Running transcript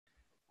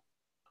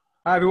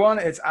Hi everyone,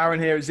 it's Aaron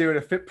here at Zero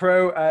to Fit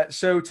Pro.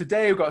 So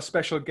today we've got a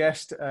special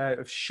guest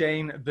of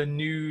Shane the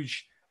Nuge,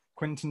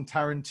 Quentin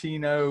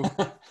Tarantino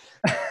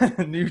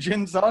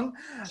Nugent's on.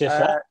 Just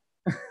Uh,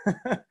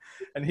 that.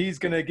 and he's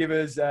going to give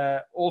us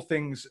all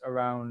things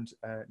around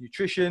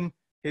nutrition,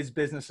 his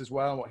business as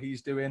well, what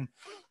he's doing,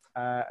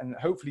 and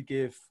hopefully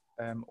give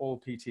all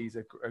PTs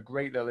a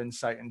great little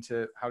insight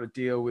into how to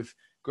deal with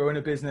growing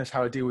a business,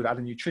 how to deal with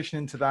adding nutrition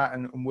into that,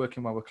 and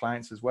working well with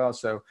clients as well.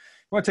 So you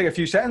want to take a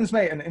few seconds,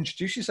 mate, and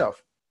introduce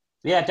yourself.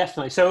 Yeah,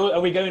 definitely. So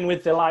are we going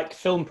with the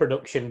film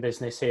production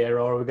business here,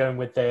 or are we going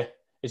with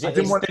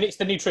it's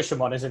the nutrition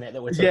one, isn't it,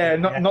 that we're talking Yeah,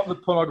 about? not the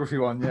pornography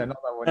one. Yeah, not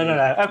that one.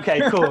 No.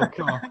 Okay, cool.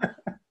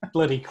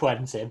 Bloody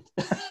Quentin.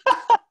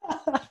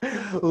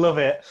 Love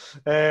it.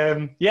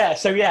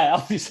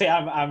 Obviously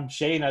I'm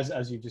Shane,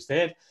 as you just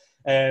heard.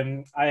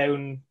 I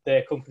own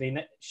the company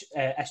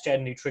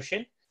SJN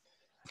Nutrition.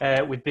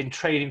 We've been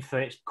trading for,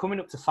 it's coming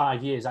up to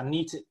 5 years. I'm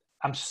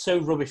so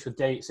rubbish with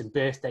dates and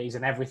birthdays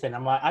and everything.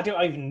 I'm like, I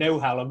don't even know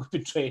how long we've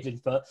been trading,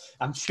 but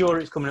I'm sure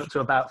it's coming up to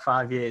about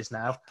 5 years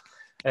now.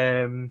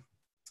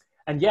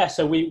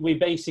 So we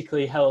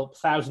basically help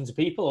thousands of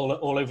people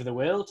all over the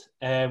world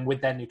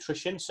with their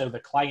nutrition. So the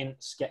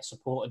clients get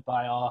supported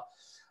by our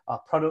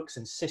products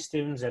and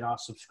systems and our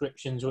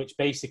subscriptions, which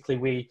basically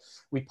we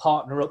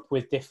partner up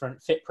with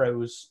different fit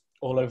pros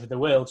all over the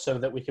world so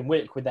that we can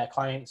work with their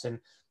clients. And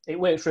it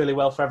works really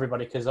well for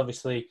everybody because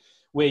obviously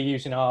we're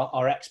using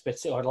our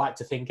expertise, or I'd like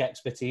to think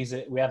expertise.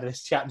 We had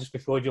this chat just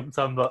before we jumped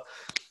on, but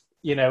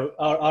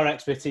our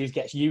expertise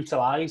gets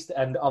utilized,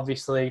 and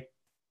obviously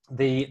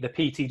the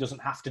PT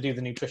doesn't have to do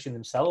the nutrition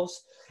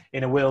themselves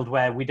in a world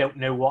where we don't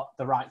know what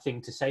the right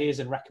thing to say is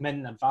and recommend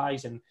and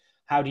advise. And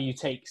how do you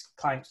take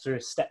clients through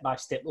a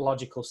step-by-step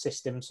logical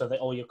system so that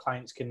all your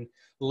clients can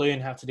learn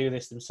how to do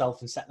this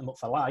themselves and set them up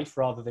for life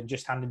rather than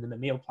just handing them a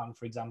meal plan,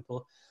 for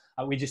example.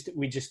 We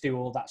just do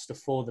all that stuff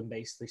for them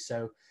basically.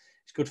 So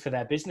it's good for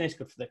their business,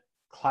 good for the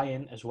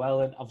client as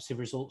well, and obviously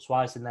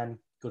results-wise, and then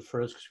good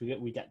for us because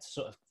we get to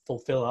sort of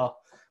fulfill our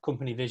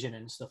company vision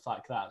and stuff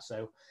like that.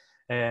 So,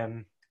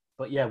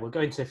 but yeah, we'll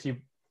go into a few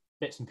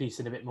bits and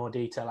pieces in a bit more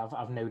detail,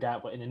 I've no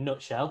doubt. But in a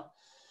nutshell,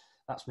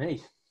 that's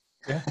me.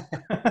 Yeah,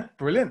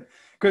 brilliant.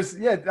 Because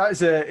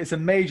it's a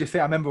major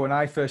thing. I remember when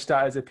I first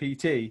started as a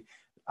PT,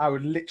 I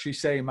would literally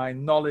say my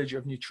knowledge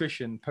of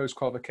nutrition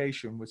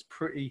post-qualification was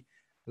pretty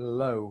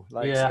low.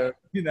 So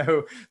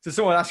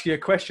someone ask you a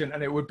question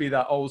and it would be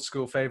that old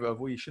school favorite of,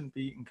 well, you shouldn't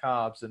be eating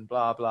carbs and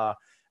blah blah.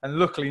 And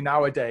luckily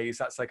nowadays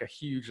that's like a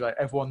huge, like,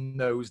 everyone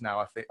knows now.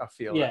 I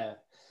feel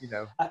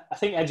I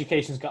think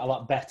education's got a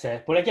lot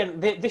better, but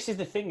again, this is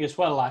the thing as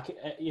well.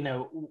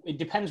 It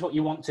depends what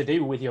you want to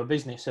do with your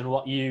business and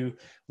what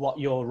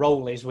your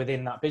role is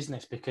within that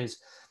business. Because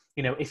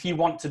if you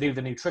want to do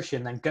the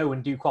nutrition, then go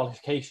and do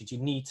qualifications. You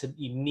need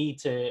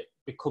to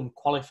become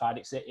qualified.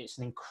 It's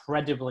an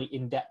incredibly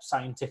in-depth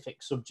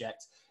scientific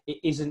subject. It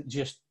isn't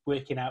just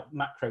working out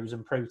macros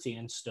and protein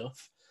and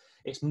stuff.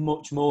 It's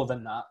much more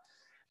than that.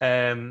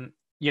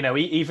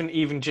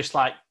 Even just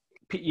like,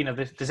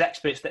 there's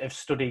experts that have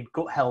studied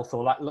gut health,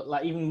 or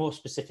like even more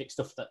specific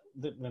stuff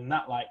than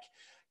that, like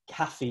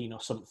caffeine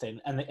or something,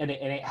 and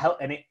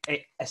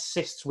it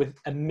assists with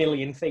a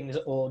million things,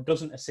 or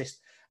doesn't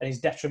assist and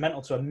is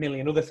detrimental to a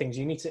million other things.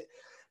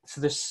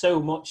 So there's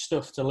so much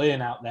stuff to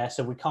learn out there.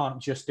 So we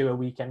can't just do a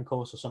weekend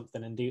course or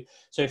something and do.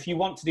 So if you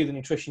want to do the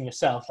nutrition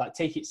yourself, like,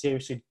 take it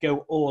seriously,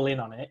 go all in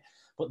on it.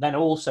 But then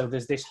also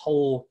there's this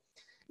whole,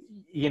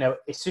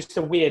 it's just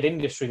a weird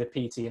industry, the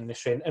PT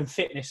industry, and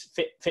fitness,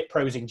 fit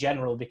pros in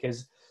general,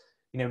 because,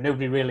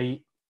 nobody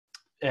really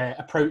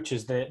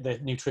approaches the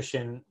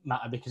nutrition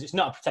matter because it's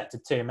not a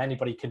protected term.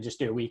 Anybody can just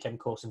do a weekend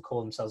course and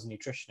call themselves a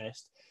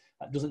nutritionist.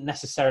 That doesn't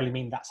necessarily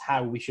mean that's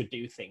how we should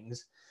do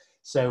things.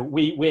 So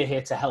we're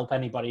here to help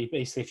anybody.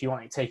 Basically, if you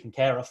want it taken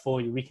care of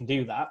for you, we can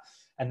do that.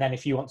 And then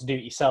if you want to do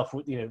it yourself,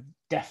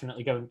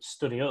 definitely go and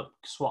study up,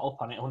 swat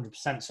up on it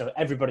 100%. So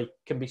everybody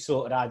can be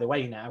sorted either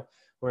way now.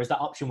 Whereas that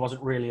option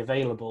wasn't really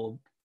available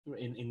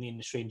in the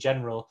industry in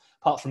general,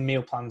 apart from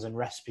meal plans and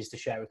recipes to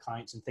share with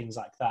clients and things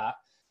like that,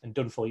 and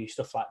done for you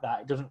stuff like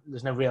that.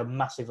 There's no real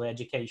massively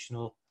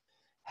educational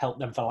help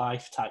them for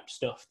life type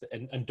stuff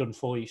and done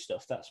for you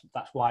stuff. That's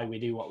why we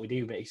do what we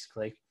do,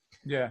 basically.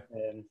 Yeah.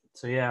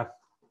 So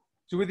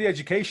with the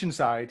education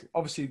side,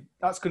 obviously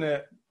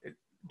it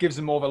gives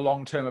them more of a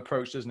long-term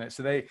approach, doesn't it?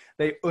 So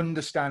they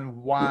understand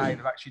why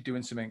they're actually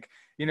doing something,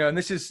 and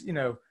this is,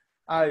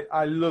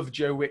 I love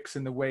Joe Wicks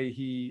and the way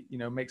he,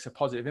 makes a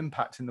positive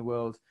impact in the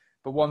world.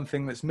 But one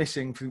thing that's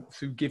missing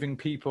through giving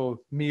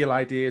people meal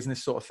ideas and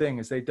this sort of thing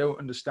is they don't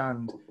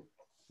understand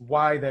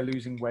why they're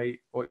losing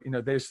weight, or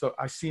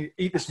I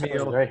eat this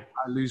meal,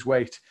 I lose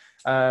weight,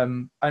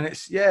 and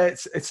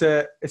it's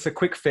a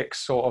quick fix,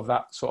 sort of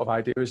that sort of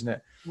idea, isn't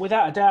it?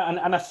 Without a doubt.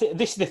 And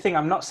this is the thing.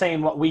 I'm not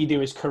saying what we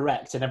do is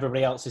correct and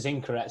everybody else is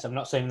incorrect. I'm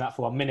not saying that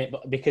for 1 minute,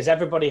 but because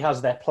everybody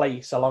has their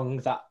place along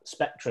that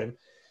spectrum.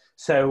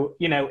 So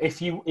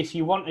if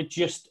you wanted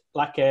just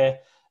like a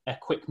a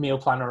quick meal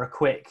plan or a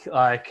quick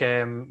like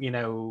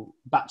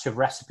batch of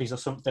recipes or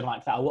something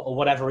like that, or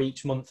whatever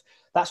each month,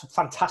 that's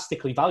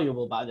fantastically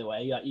valuable, by the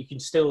way. Like, you can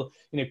still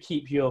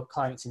keep your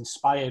clients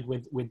inspired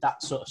with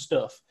that sort of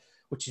stuff,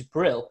 which is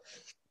brill.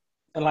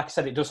 And like I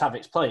said, it does have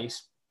its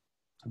place.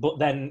 But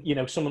then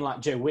someone like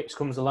Joe Wicks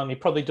comes along, he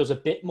probably does a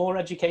bit more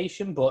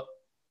education, but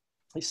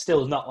it's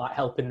still not like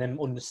helping them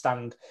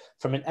understand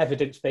from an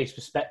evidence-based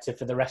perspective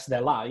for the rest of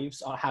their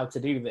lives or how to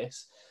do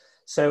this.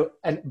 So,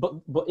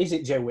 but is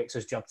it Joe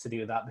Wicks's job to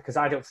do that? Because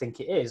I don't think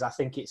it is. I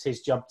think it's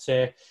his job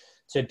to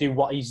do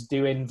what he's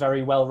doing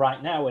very well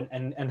right now,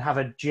 and have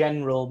a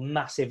general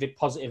massive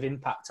positive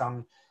impact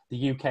on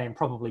the UK and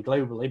probably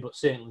globally, but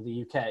certainly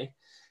the UK.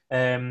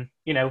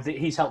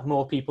 He's helped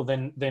more people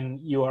than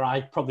you or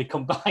I probably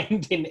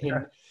combined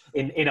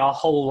in our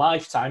whole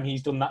lifetime.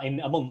 He's done that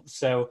in a month.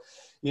 So,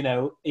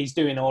 he's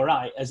doing all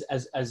right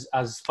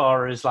as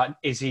far as like,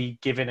 is he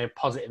giving a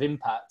positive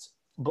impact?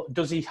 But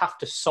does he have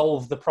to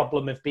solve the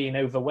problem of being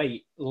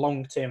overweight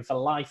long term for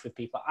life with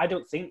people? I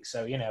don't think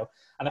so,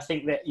 And I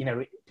think that,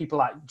 people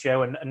like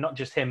Joe, and not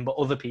just him, but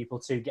other people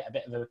too, get a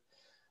bit of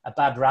a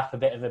bad rap, a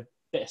bit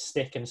of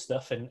stick and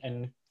stuff.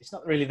 And it's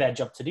not really their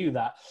job to do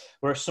that.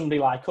 Whereas somebody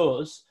like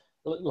us,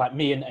 like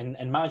me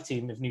and my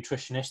team of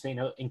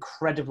nutritionists,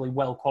 incredibly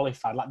well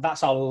qualified. Like,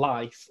 that's our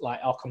life. Like,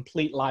 our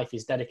complete life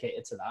is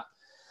dedicated to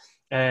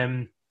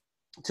that.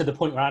 To the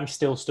point where I'm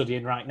still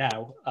studying right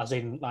now, as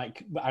in,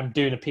 like, I'm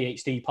doing a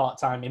PhD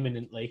part-time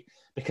imminently,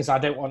 because I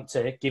don't want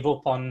to give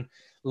up on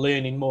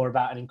learning more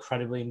about an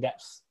incredibly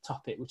in-depth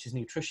topic, which is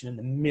nutrition, and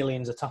the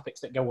millions of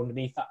topics that go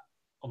underneath that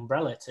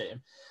umbrella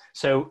term.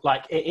 So,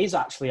 like, it is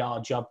actually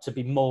our job to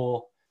be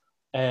more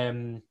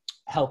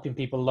helping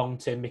people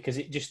long-term, because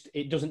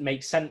it doesn't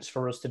make sense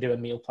for us to do a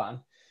meal plan.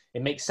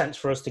 It makes sense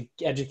for us to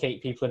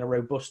educate people in a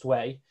robust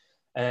way,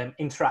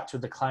 interact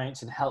with the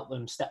clients and help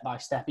them step by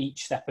step,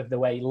 each step of the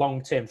way,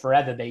 long term,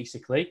 forever,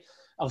 basically.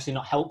 Obviously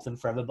not help them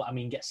forever, but I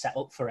mean get set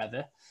up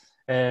forever.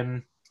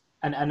 And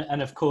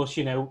of course,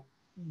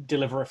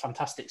 deliver a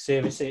fantastic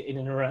service in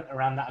and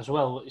around that as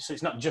well. So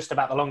it's not just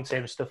about the long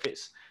term stuff.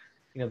 It's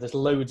there's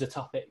loads of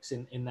topics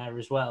in there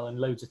as well, and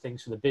loads of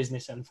things for the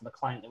business and for the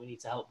client that we need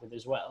to help with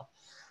as well.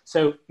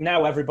 So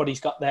now everybody's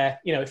got their,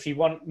 if you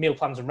want meal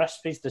plans and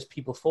recipes, there's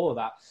people for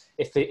that.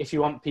 If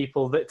you want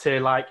people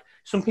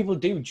some people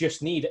do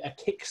just need a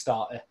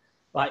Kickstarter,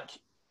 like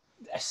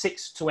a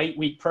 6 to 8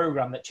 week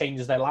program that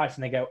changes their life,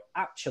 and they go,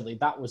 actually,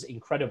 that was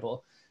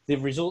incredible. The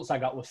results I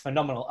got were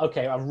phenomenal.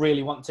 Okay, I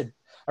really want to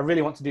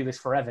do this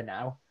forever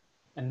now.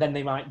 And then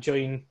they might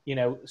join,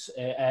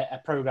 a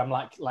program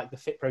like the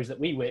Fit Pros that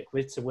we work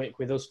with, to work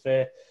with us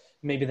for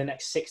maybe the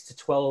next 6 to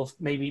 12,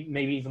 maybe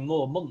even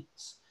more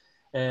months.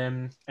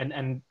 And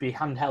be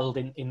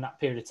handheld in that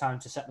period of time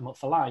to set them up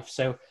for life.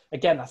 So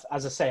again,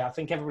 as I say, I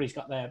think everybody's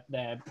got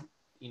their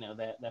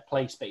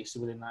place based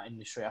within that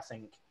industry, I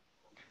think.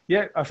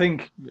 Yeah, I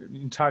think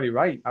entirely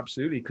right.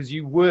 Absolutely. Because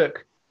you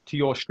work to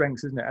your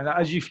strengths, isn't it? And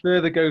as you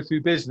further go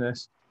through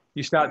business,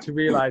 you start to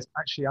realize,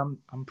 actually,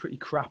 I'm pretty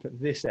crap at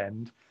this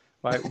end.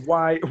 Like,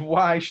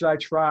 why should I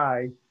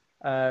try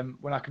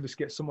when I can just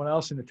get someone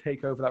else in to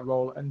take over that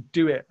role and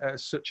do it at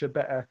such a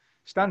better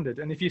standard?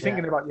 And if you're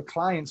thinking about your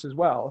clients as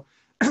well,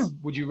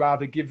 would you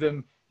rather give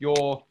them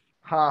your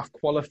half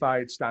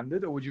qualified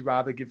standard, or would you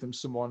rather give them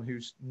someone who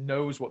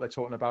knows what they're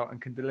talking about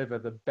and can deliver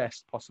the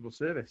best possible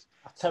service?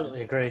 I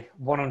totally agree,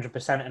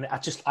 100%. And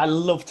I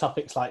love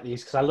topics like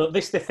these, because I love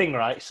this, the thing,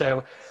 right?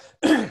 So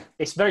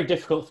it's very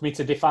difficult for me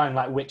to define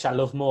like which I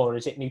love more.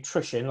 Is it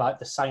nutrition, like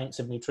the science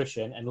of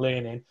nutrition and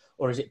learning,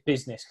 or is it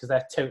business? Because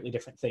they're totally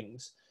different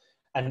things.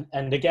 And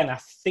again, I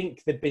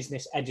think the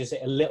business edges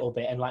it a little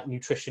bit, and like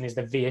nutrition is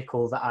the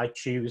vehicle that I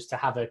choose to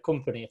have a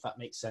company, if that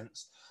makes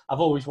sense. I've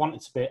always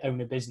wanted to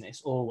own a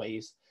business,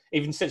 always.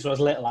 Even since I was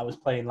little, I was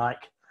playing like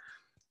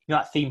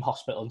Theme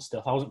Hospital and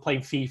stuff. I wasn't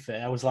playing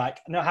FIFA. I was like,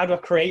 no, how do I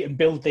create and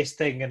build this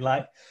thing,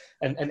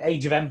 and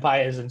Age of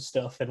Empires and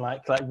stuff, and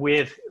like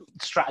weird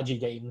strategy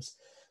games.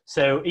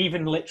 So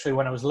even literally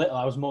when I was little,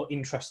 I was more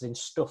interested in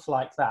stuff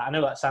like that. I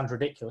know that sounds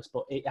ridiculous,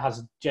 but it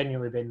has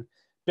genuinely been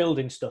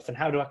building stuff, and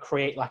how do I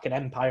create like an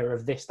empire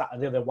of this, that,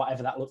 and the other,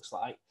 whatever that looks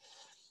like.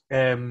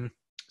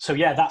 So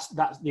yeah, that's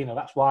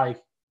why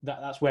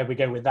that's where we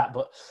go with that.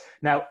 But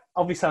now,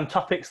 obviously, on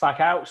topics like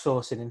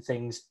outsourcing and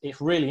things,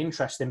 it's really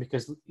interesting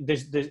because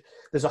there's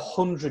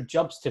 100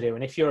 jobs to do,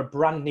 and if you're a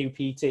brand new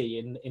PT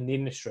in the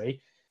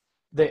industry,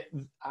 that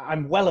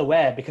I'm well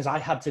aware, because I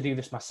had to do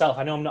this myself.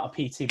 I know I'm not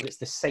a PT, but it's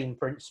the same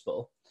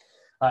principle.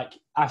 Like,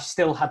 I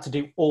still had to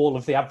do all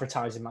of the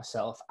advertising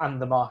myself,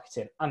 and the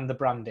marketing, and the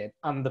branding,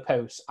 and the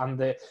posts, and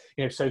the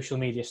social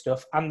media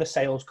stuff, and the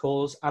sales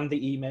calls, and the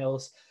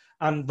emails,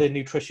 and the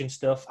nutrition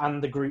stuff,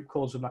 and the group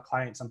calls with my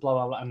clients, and blah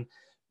blah blah, and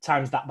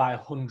times that by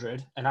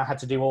 100. And I had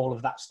to do all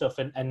of that stuff.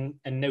 And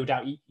no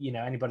doubt,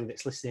 anybody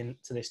that's listening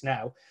to this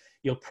now,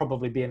 you'll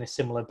probably be in a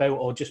similar boat,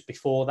 or just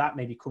before that,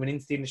 maybe coming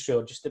into the industry,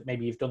 or just that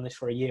maybe you've done this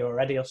for a year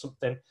already or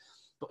something,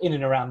 but in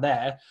and around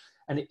there.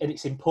 And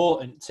it's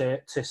important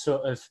to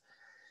sort of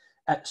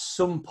at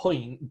some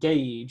point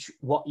gauge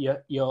what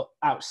you're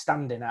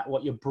outstanding at,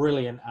 what you're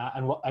brilliant at,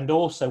 and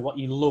also what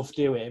you love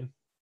doing,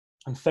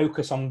 and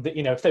focus on the,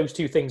 if those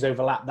two things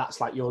overlap, that's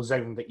like your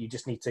zone that you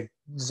just need to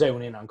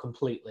zone in on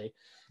completely,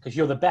 because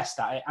you're the best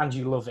at it and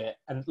you love it.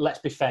 And let's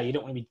be fair, you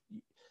don't want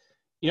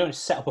to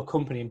set up a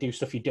company and do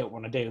stuff you don't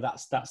want to do.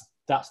 That's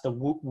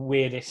the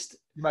weirdest.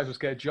 You might as well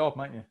get a job,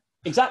 mightn't you?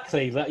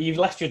 Exactly. That you've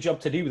left your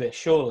job to do this.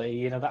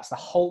 Surely, that's the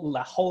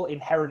whole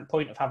inherent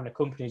point of having a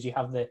company, is you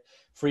have the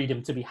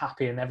freedom to be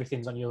happy and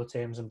everything's on your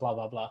terms and blah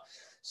blah blah.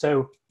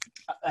 So,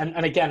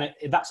 and again,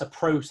 that's a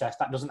process.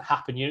 That doesn't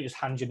happen. You don't just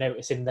hand your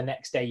notice in the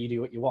next day you do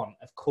what you want.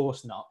 Of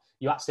course not.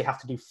 You actually have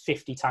to do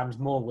 50 times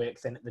more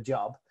work than at the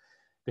job,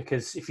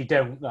 because if you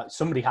don't,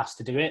 somebody has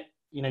to do it.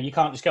 You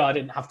can't just go, I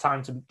didn't have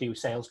time to do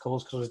sales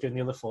calls because I was doing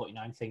the other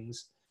 49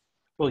 things.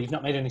 Well, you've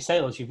not made any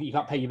sales. You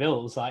can't pay your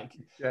bills. But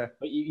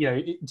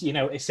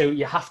so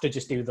you have to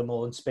just do them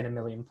all and spin a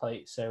million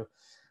plates. So,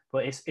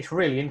 but it's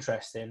really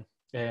interesting,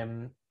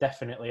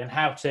 definitely, and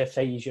how to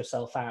phase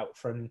yourself out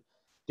from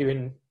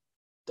doing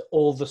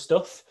all the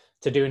stuff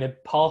to doing a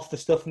half the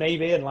stuff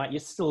maybe, and you're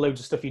still loads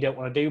of stuff you don't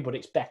want to do, but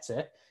it's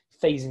better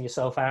phasing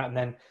yourself out, and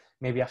then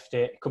maybe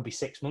after, it could be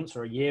 6 months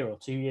or a year or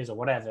 2 years or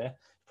whatever,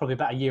 probably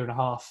about a year and a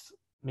half,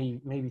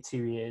 maybe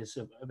 2 years,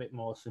 a bit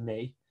more for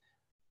me.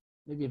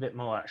 Maybe a bit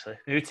more, actually.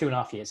 Maybe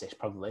 2.5 years-ish,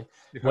 probably.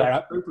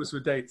 You're hopeless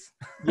with dates.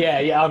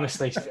 Yeah,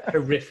 honestly,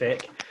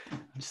 horrific. I'm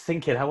just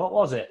thinking, what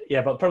was it?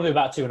 Yeah, but probably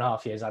about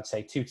 2.5 years, I'd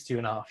say, 2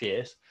 to 2.5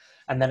 years.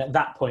 And then at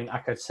that point, I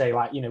could say,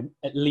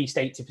 at least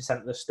 80%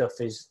 of the stuff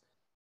is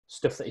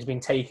stuff that is being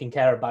taken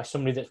care of by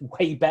somebody that's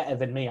way better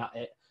than me at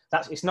it.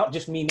 It's not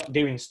just me not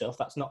doing stuff.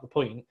 That's not the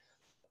point.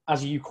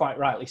 As you quite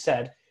rightly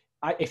said,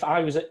 if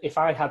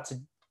I had to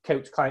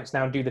coach clients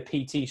now and do the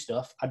PT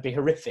stuff, I'd be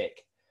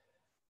horrific.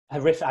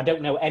 I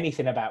don't know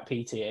anything about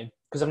PTing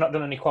because I've not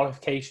done any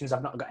qualifications.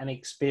 I've not got any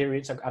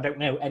experience. I don't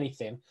know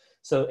anything.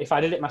 So if I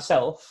did it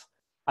myself,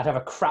 I'd have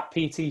a crap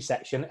PT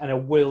section and a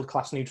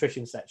world-class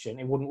nutrition section.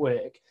 It wouldn't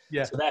work.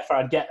 Yeah. So therefore,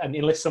 I'd get and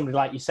enlist somebody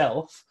like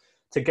yourself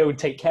to go and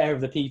take care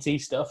of the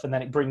PT stuff, and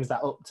then it brings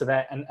that up to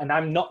there. And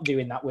I'm not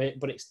doing that work,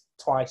 but it's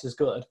twice as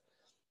good.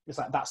 It's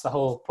that's the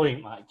whole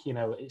point.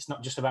 It's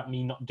not just about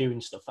me not doing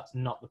stuff. That's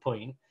not the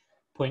point.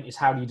 Point is,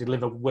 how do you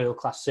deliver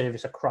world-class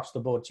service across the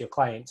board to your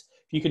clients?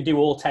 If you can do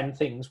all 10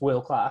 things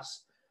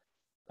world-class,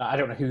 I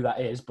don't know who that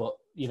is, but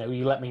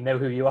you let me know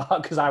who you are,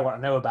 because I want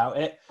to know about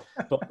it.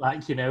 But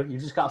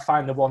you've just got to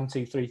find the 1,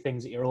 2, 3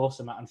 things that you're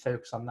awesome at and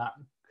focus on that.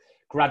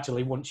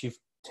 Gradually, once you've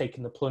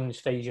taken the plunge,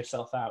 phase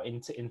yourself out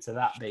into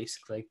that,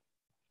 basically.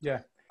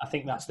 Yeah, I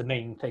think that's the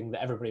main thing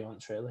that everybody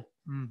wants, really.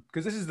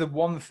 Because this is the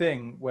one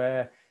thing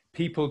where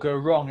people go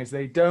wrong, is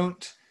they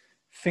don't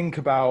think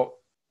about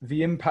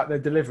the impact they're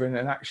delivering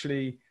and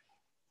actually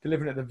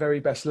delivering at the very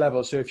best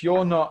level. So if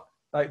you're not,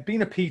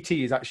 being a PT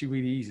is actually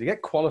really easy. To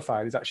get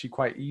qualified is actually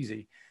quite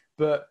easy.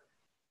 But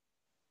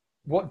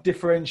what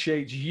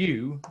differentiates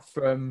you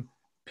from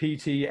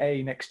PT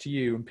A next to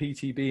you and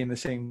PT B in the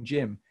same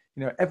gym?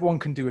 Everyone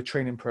can do a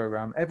training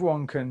program.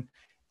 Everyone can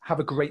have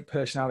a great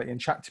personality and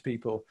chat to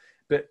people.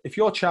 But if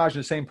you're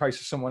charging the same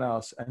price as someone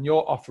else and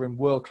you're offering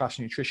world-class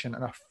nutrition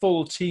and a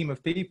full team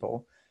of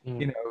people,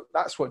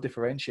 that's what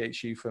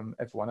differentiates you from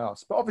everyone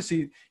else. But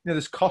obviously,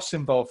 there's costs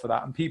involved for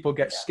that, and people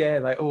get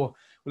scared, oh,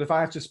 well, if I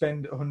have to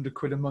spend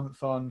 £100 a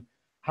month on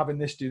having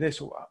this, do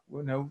this,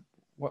 where am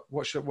I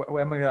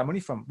going to get that money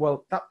from?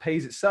 Well, that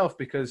pays itself,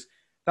 because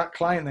that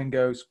client then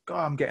goes,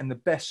 God, I'm getting the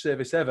best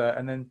service ever.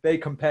 And then they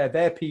compare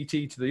their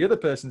PT to the other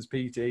person's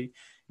PT.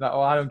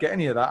 I don't get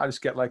any of that. I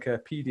just get a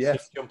PDF.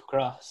 Just jump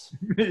across.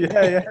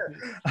 yeah.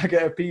 I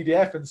get a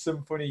PDF and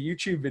some funny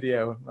YouTube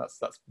video.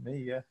 That's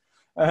me, yeah.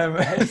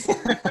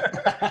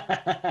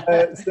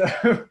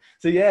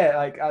 So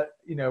yeah,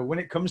 when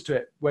it comes to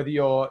it, whether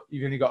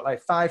you've only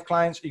got 5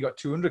 clients or you got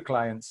 200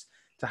 clients,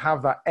 to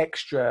have that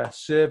extra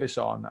service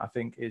on, I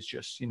think is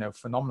just,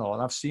 phenomenal.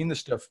 And I've seen the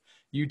stuff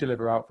you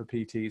deliver out for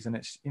PTs, and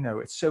it's,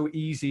 it's so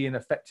easy and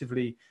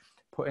effectively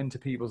put into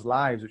people's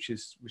lives, which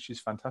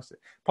is fantastic.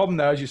 Problem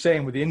though, as you're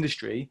saying, with the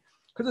industry,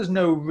 because there's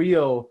no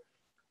real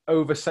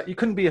oversight. You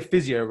couldn't be a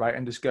physio, right,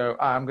 and just go,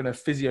 I'm going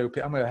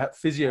to help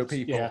physio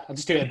people. Yeah, I'll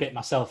just do it a bit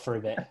myself for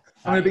a bit.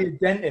 I'm going to be a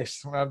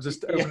dentist. I'm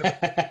just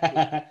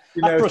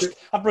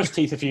I've brushed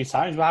teeth a few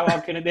times, but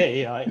how can it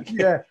be?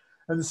 Yeah.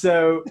 And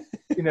so,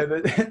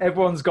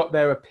 everyone's got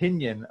their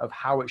opinion of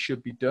how it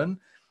should be done,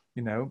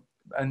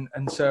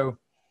 and so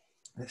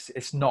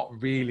it's not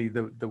really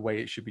the way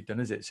it should be done,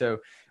 is it? So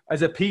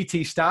as a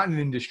PT starting in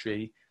the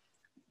industry,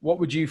 what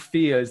would you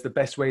feel is the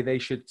best way they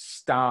should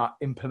start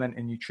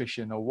implementing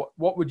nutrition? Or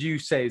what would you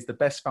say is the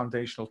best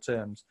foundational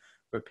terms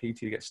for a PT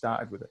to get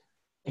started with it?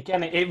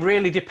 Again, it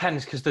really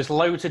depends, because there's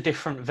loads of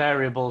different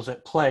variables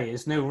at play.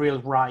 There's no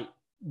real right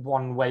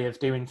one way of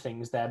doing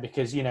ththings there,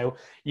 because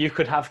you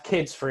could have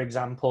kids, for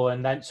example,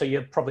 and then so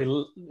you're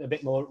probably a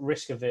bit more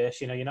risk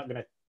averse. You're not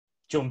going to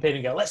jump in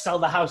and go, let's sell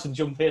the house and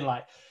jump in.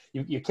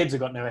 Your kids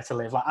have got nowhere to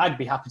live. I'd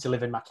be happy to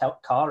live in my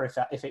car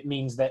if it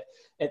means that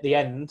at the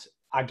end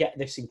I get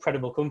this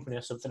incredible company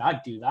or something.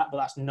 I'd do that, but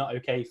that's not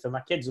okay for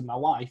my kids and my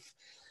wife.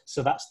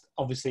 So that's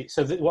obviously,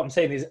 what I'm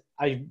saying is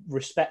I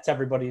respect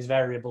everybody's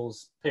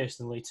variables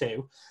personally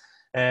too.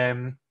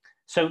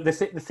 So the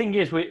thing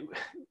is,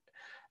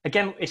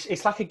 again,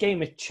 it's like a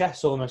game of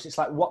chess almost. It's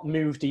like, what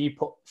move do you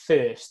put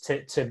first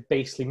to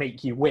basically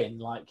make you win?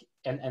 Like,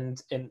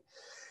 and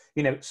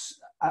you know,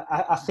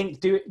 I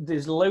think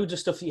there's loads of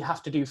stuff that you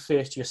have to do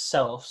first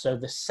yourself. So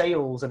the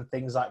sales and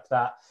things like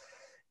that.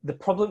 The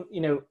problem,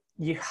 you know,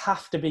 you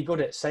have to be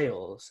good at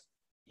sales.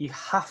 You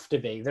have to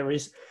be.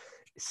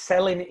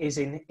 Selling is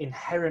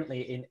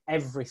inherently in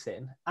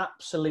everything,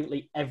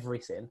 absolutely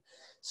everything.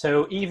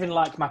 So even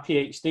like my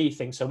PhD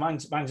thing, so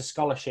mine's a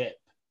scholarship.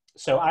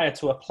 So I had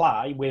to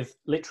apply with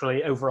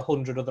literally over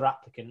 100 other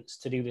applicants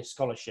to do this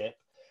scholarship,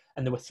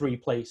 and there were 3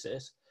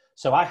 places.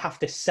 So I have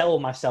to sell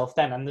myself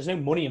then, and there's no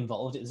money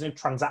involved. There's no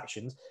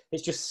transactions.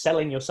 It's just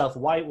selling yourself.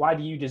 Why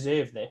do you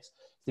deserve this?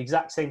 It's the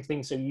exact same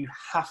thing. So you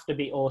have to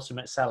be awesome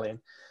at selling.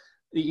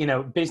 You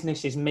know,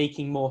 business is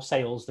making more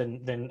sales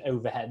than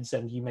overheads,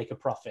 and you make a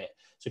profit.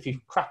 So if you're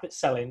crap at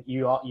selling,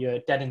 you're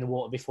dead in the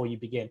water before you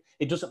begin.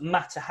 It doesn't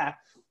matter how.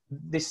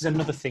 This is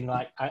another thing.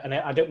 Like, and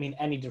I don't mean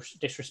any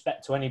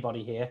disrespect to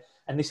anybody here,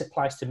 and this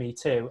applies to me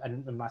too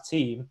and my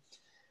team.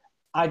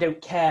 I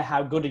don't care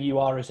how good you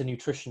are as a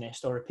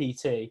nutritionist or a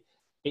PT.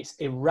 It's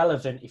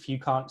irrelevant if you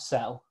can't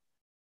sell.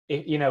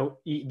 You know,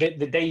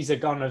 the days are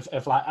gone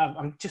of like,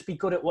 I'm just be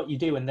good at what you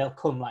do and they'll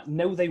come. Like,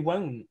 no, they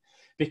won't.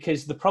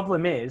 Because the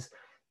problem is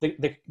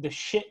the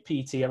shit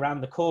PT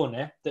around the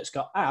corner that's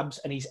got abs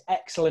and he's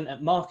excellent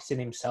at marketing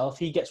himself.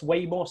 He gets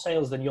way more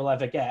sales than you'll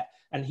ever get.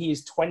 And he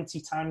is 20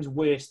 times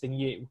worse than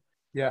you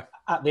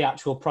at the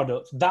actual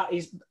product.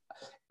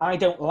 I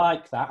don't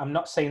like that. I'm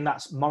not saying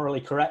that's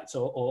morally correct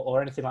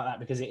or anything like that,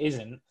 because it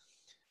isn't.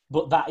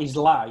 But that is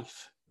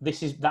life.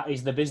 That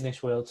is the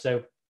business world.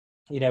 So,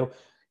 you know,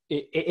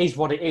 it is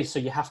what it is. So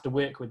you have to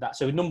work with that.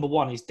 So number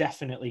one is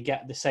definitely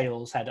get the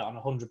sales head on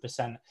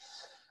 100%.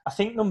 I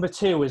think number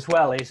two as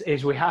well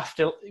is we have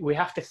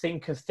to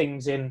think of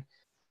things and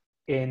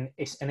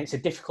it's a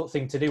difficult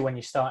thing to do when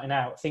you're starting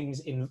out, things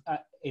in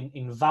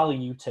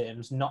value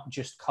terms, not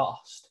just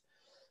cost,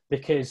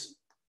 because,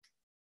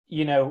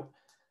 you know,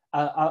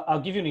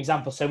 I'll give you an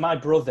example. So my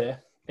brother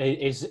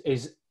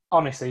is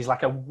honestly, he's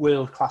like a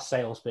world-class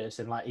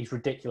salesperson. Like, he's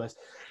ridiculous.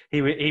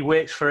 He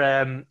works for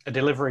a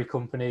delivery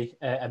company,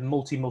 a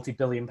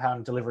multi-billion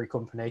pound delivery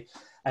company.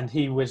 And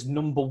he was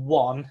number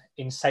one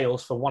in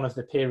sales for one of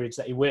the periods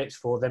that he worked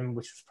for them,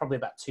 which was probably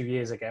about 2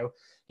 years ago.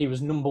 He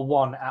was number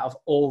one out of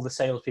all the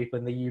salespeople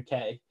in the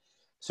UK.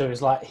 So it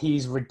was like,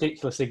 he's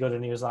ridiculously good.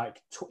 And he was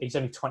like, he's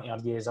only 20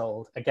 odd years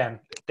old. Again,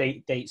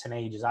 dates and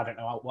ages. I don't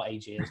know what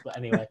age he is, but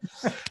anyway.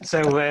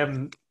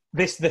 So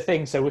this is the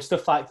thing. So with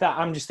stuff like that,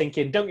 I'm just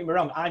thinking, don't get me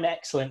wrong, I'm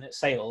excellent at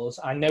sales.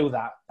 I know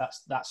that.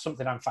 That's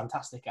something I'm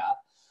fantastic at.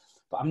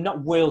 But I'm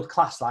not world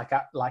class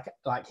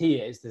like he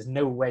is. There's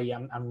no way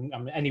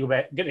I'm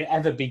anywhere going to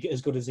ever be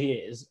as good as he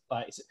is.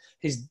 Like,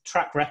 his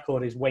track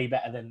record is way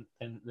better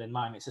than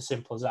mine. It's as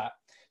simple as that.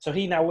 So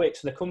he now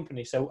works for the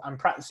company. So I'm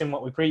practicing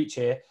what we preach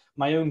here.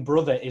 My own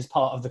brother is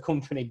part of the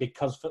company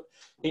because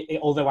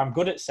although I'm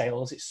good at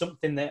sales, it's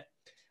something that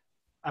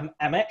I'm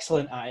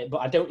excellent at it, but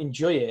I don't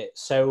enjoy it.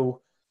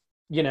 So,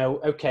 you know,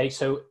 okay,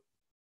 so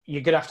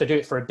you're going to have to do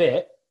it for a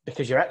bit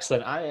because you're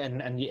excellent at it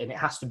and it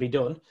has to be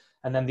done.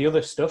 And then the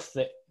other stuff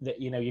that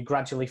you know, you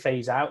gradually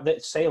phase out,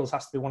 that sales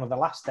has to be one of the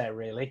last there,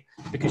 really,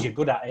 because you're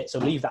good at it. So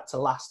leave that to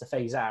last to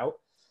phase out.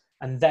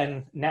 And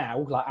then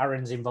now, like,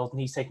 Aaron's involved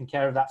and he's taking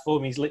care of that for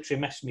me. He's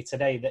literally messaged me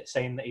today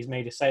saying that he's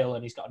made a sale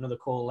and he's got another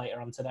call later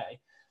on today.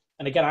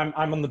 And again,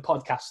 I'm on the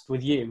podcast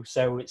with you.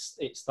 So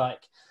it's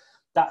like,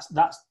 that's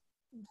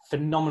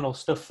phenomenal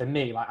stuff for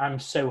me. Like, I'm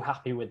so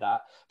happy with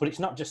that. But it's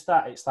not just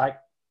that. It's like,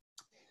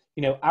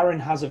 you know, Aaron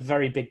has a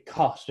very big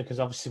cost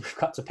because obviously we've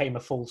got to pay him a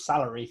full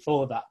salary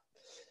for that.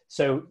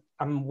 So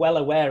I'm well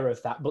aware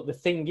of that. But the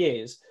thing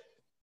is,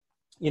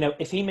 you know,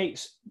 if he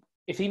makes,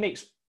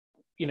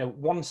 you know,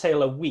 one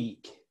sale a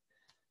week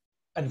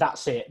and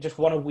that's it, just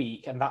one a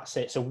week and that's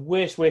it. So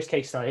worst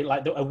case scenario,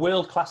 like a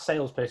world-class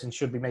salesperson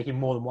should be making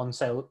more than one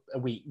sale a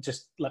week.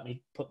 Just let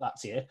me put that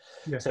to you.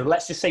 Yeah. So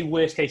let's just say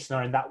worst case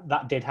scenario, and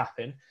that did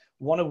happen.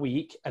 One a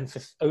week, and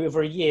for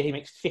over a year, he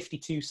makes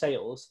 52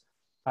 sales.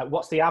 Like,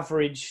 what's the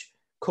average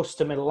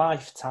customer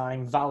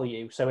lifetime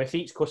value? So if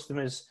each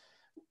customer's,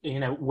 you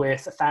know,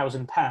 worth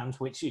 £1,000,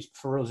 which is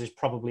for us is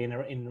probably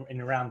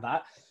in around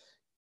that,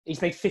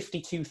 he's made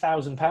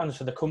 £52,000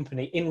 for the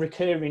company in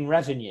recurring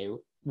revenue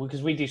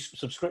because we do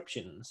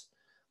subscriptions.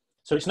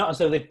 So it's not as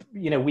though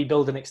we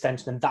build an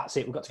extension and that's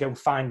it. We've got to go and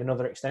find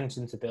another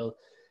extension to build.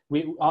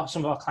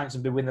 Some of our clients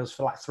have been with us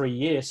for like 3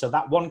 years. So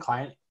that one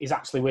client is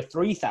actually worth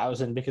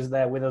 3,000 because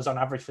they're with us on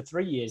average for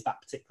 3 years,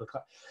 that particular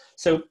client.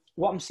 So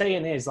what I'm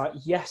saying is, like,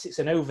 yes, it's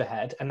an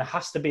overhead and there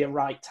has to be a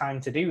right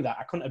time to do that.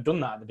 I couldn't have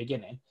done that at the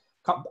beginning.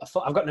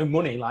 I've got no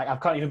money. Like, I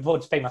can't even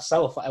afford to pay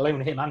myself, let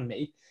alone him and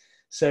me.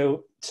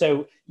 So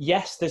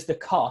yes, there's the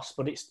cost,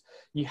 but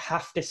you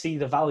have to see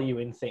the value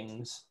in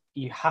things.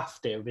 You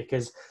have to,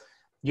 because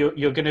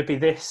you're going to be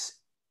this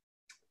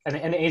and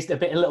it is a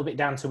little bit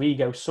down to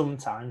ego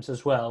sometimes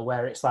as well,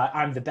 where it's like,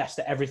 I'm the best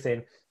at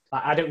everything.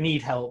 Like, I don't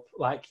need help.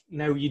 Like,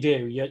 no, you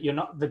do. You're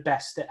not the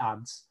best at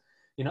ads.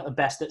 You're not the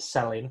best at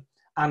selling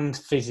and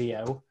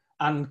physio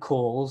and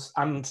calls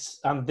and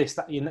this,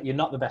 that. You're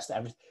not the best at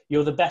everything.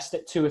 You're the best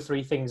at 2 or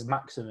 3 things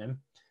maximum.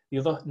 The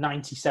other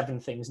 97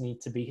 things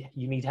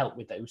you need help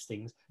with those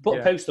things. Put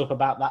a post up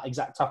about that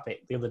exact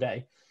topic the other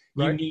day.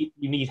 Right.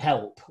 You need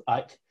help.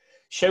 Like,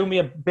 show me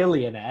a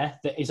billionaire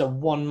that is a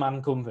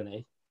one-man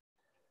company.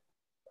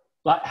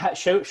 Like,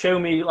 show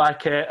me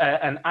like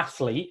an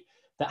athlete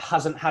that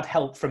hasn't had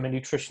help from a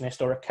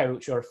nutritionist or a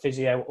coach or a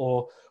physio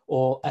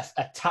or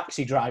a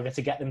taxi driver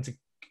to get them to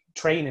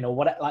training or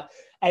whatever. Like,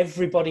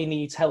 everybody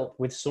needs help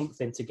with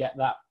something to get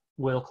that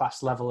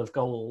world-class level of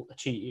goal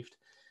achieved.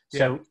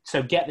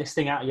 So get this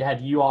thing out of your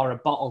head. You are a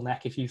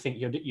bottleneck if you think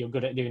you're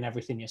good at doing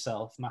everything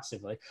yourself,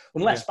 massively.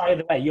 Unless, by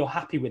the way, you're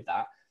happy with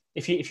that.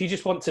 If you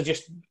just want to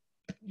just,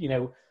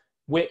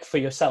 work for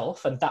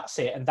yourself and that's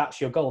it, and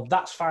that's your goal,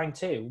 that's fine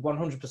too,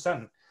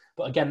 100%.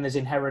 But again, there's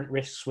inherent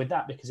risks with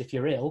that, because if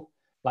you're ill,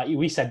 like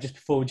we said just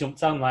before we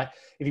jumped on, like,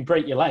 if you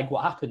break your leg,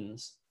 what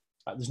happens?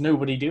 Like, there's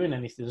nobody doing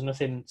anything. There's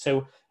nothing.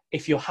 So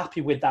if you're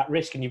happy with that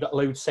risk and you've got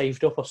loads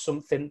saved up or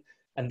something,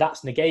 and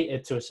that's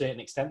negated to a certain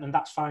extent, then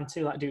that's fine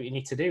too. Like, do what you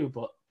need to do.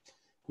 But,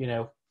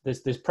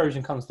 there's pros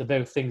and cons to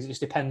both things. It just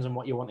depends on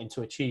what you're wanting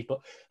to achieve. But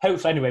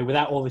hopefully, anyway,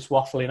 without all this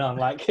waffling on,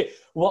 like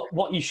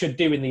what you should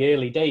do in the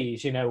early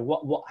days,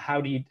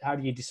 how do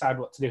you decide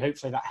what to do?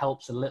 Hopefully that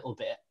helps a little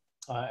bit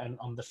and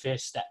on the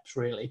first steps,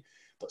 really.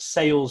 But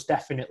sales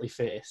definitely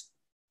first.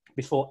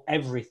 Before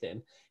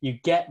everything, you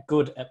get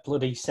good at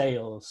bloody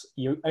sales.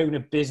 You own a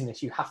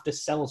business. You have to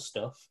sell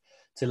stuff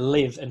to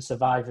live and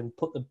survive and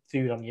put the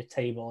food on your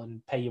table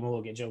and pay your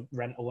mortgage or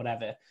rent or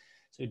whatever.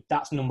 So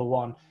that's number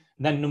one.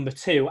 And then number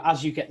two,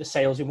 as you get the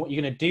sales and what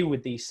you're going to do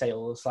with these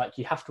sales, like,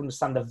 you have to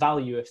understand the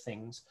value of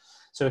things.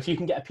 So if you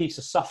can get a piece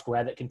of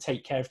software that can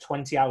take care of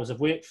 20 hours of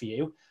work for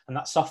you, and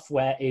that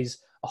software is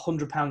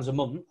 £100 a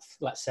month,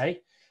 let's say,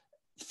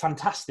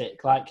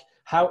 fantastic. Like,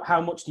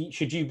 how much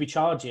should you be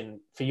charging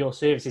for your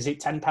service? Is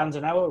it £10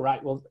 an hour?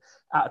 Right. Well,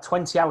 out of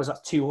 20 hours,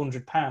 that's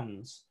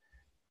 £200.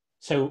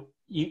 So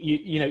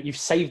you've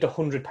saved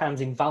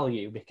 £100 in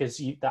value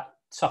because that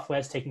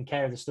software's taking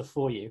care of the stuff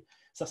for you.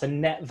 So that's a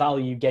net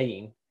value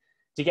gain.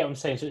 Do you get what I'm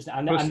saying? So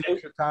plus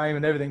extra time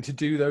and everything to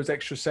do those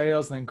extra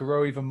sales and then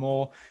grow even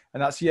more.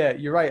 And that's,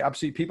 you're right.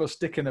 Absolutely. People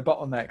stick in a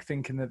bottleneck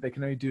thinking that they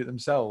can only do it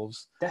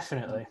themselves.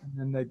 Definitely.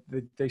 And then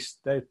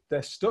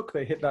they're stuck.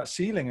 They hit that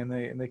ceiling and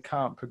they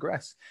can't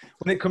progress.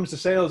 When it comes to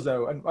sales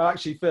though, and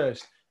actually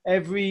first,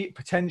 every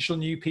potential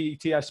new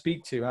PT I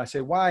speak to, and I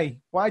say, why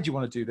do you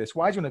want to do this?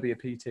 Why do you want to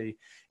be a PT?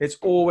 It's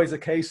always a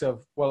case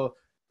of, well,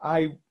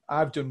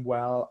 I've done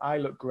well, I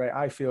look great,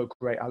 I feel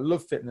great, I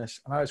love fitness,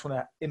 and I just want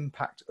to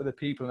impact other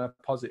people in a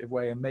positive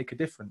way and make a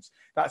difference.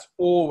 That's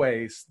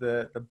always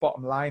the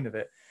bottom line of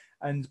it.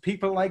 And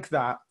people like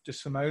that,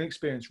 just from my own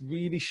experience,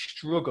 really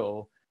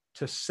struggle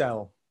to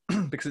sell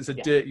because it's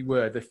a dirty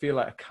word. They feel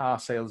like a car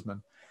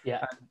salesman.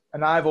 Yeah.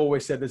 And I've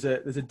always said there's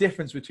a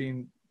difference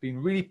between being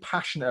really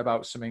passionate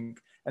about something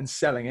and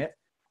selling it,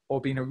 or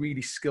being a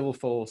really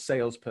skillful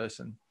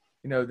salesperson.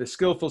 The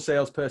skillful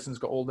salesperson's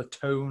got all the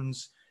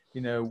tones,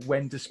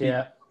 when to speak,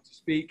 yeah. to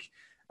speak.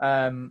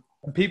 And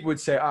people would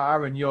say,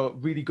 Aaron, you're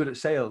really good at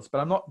sales. But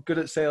I'm not good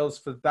at sales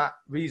for that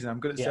reason. I'm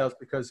good at sales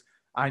because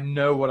I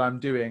know what I'm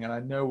doing and I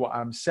know what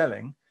I'm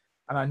selling.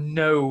 And I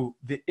know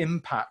the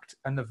impact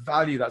and the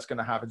value that's going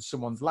to have in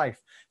someone's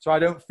life. So I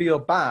don't feel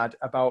bad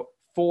about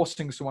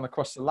forcing someone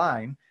across the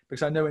line,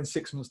 because I know in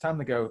 6 months' time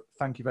they go,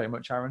 thank you very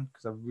much, Aaron,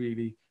 because I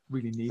really,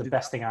 really needed the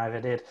best thing I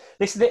ever did.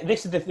 This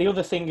is the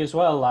other thing as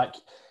well. Like,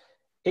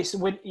 it's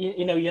when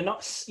you're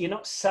not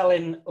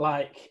selling,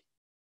 like,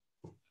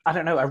 I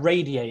don't know, a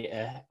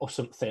radiator or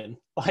something.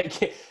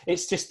 Like,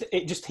 it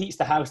just heats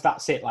the house.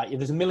 That's it. Like,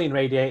 there's a million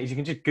radiators. You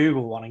can just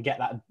Google one and get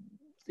that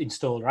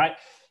installed, right?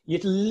 You're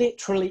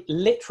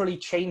literally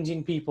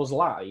changing people's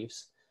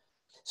lives.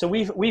 So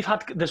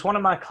there's one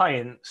of my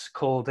clients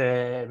called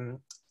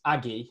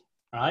Aggie,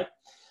 right?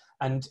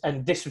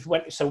 And this was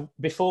so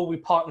before we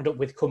partnered up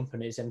with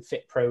companies and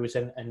Fit Pros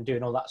and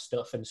doing all that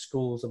stuff and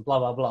schools and blah,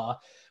 blah, blah,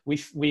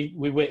 we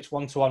worked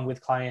one-to-one with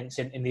clients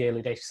in the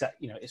early days.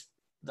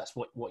 That's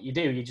what you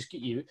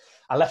do.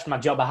 I left my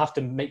job. I have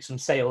to make some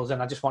sales,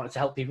 and I just wanted to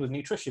help people with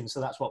nutrition. So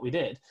that's what we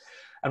did.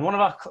 And one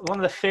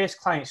of the first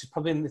clients is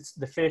probably in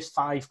the first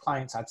 5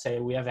 clients I'd say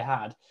we ever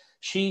had.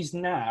 She's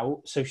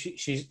now, so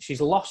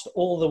she's lost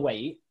all the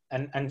weight,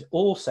 and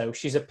also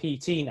she's a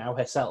PT now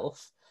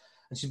herself,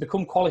 and she's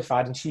become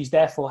qualified, and she's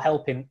therefore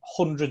helping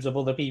hundreds of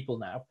other people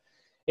now.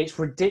 It's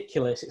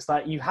ridiculous. It's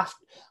like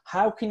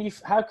how can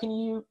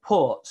you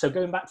put, so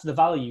going back to the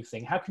value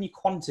thing, how can you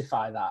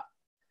quantify that?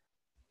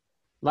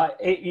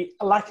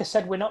 Like I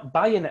said, we're not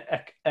buying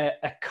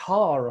a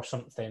car or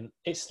something.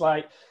 It's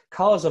like,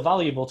 cars are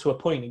valuable to a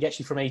point. It gets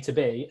you from A to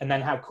B, and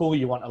then how cool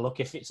you want to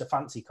look if it's a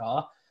fancy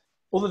car.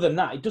 Other than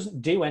that, it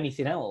doesn't do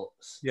anything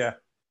else. Yeah.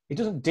 It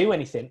doesn't do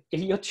anything.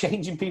 You're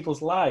changing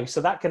people's lives.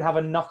 So that can have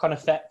a knock-on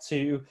effect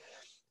to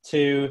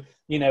to,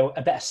 you know,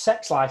 a better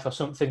sex life or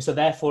something. So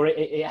therefore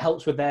it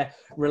helps with their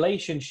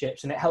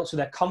relationships, and it helps with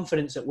their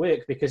confidence at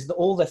work, because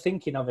all they're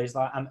thinking of is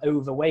like, I'm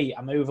overweight.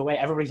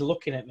 Everybody's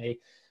looking at me.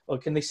 Or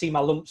can they see my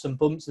lumps and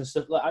bumps and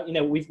stuff? Like, you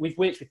know, we've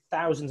worked with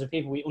thousands of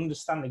people. We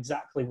understand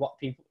exactly what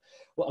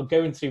are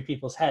going through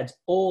people's heads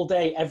all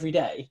day, every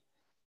day,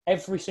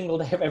 every single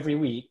day of every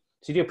week.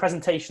 So you do a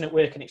presentation at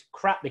work and it's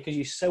crap because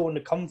you're so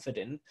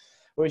underconfident.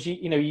 Whereas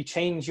you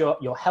change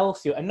your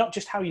health, and not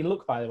just how you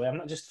look, by the way. I'm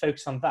not just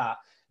focused on that.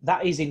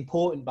 That is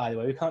important, by the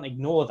way. We can't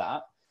ignore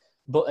that.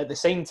 But at the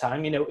same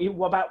time, you know,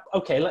 what about,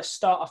 okay, let's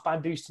start off by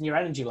boosting your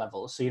energy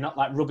levels. So you're not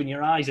like rubbing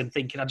your eyes and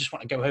thinking, I just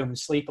want to go home and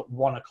sleep at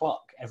 1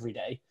 o'clock every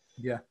day.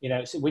 Yeah. You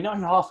know, so we're not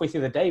even halfway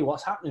through the day.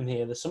 What's happening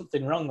here? There's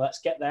something wrong.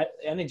 Let's get their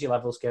energy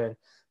levels going.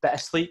 Better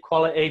sleep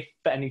quality,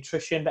 better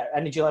nutrition, better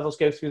energy levels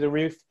go through the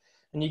roof.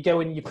 And you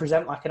go and you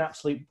present like an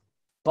absolute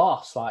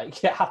boss, like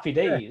happy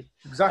days.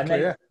 Yeah,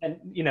 exactly. And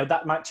you know,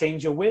 that might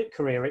change your work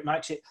career. It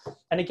might,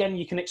 and again,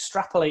 you can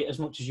extrapolate as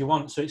much as you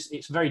want. So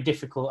it's very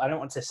difficult. I don't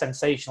want to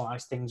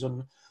sensationalize things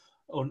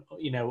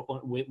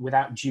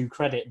without due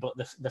credit. But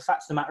the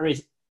fact of the matter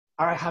is,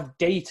 I have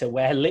data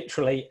where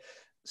literally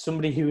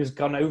somebody who has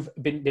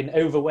been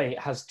overweight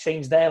has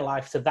changed their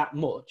life to that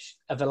much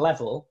of a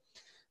level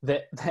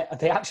that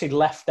they actually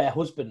left their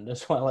husband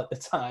as well at the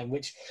time,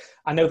 which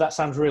I know that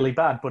sounds really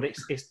bad, but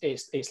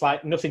it's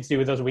like nothing to do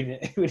with us. We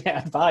didn't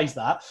advise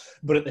that,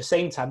 but at the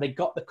same time, they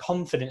got the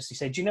confidence to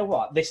say, do you know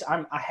what?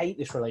 I hate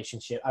this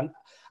relationship, and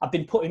I've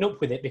been putting up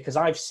with it because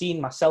I've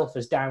seen myself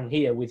as down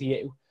here with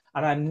you,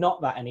 and I'm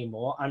not that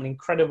anymore. I'm an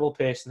incredible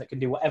person that can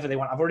do whatever they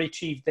want. I've already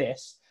achieved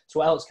this, so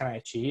what else can I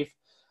achieve?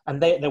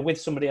 And they're with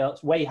somebody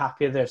else, way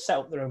happier. They've set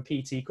up their own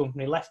PT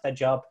company, left their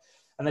job,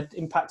 and they're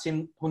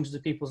impacting hundreds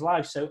of people's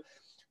lives. So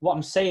what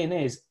I'm saying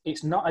is,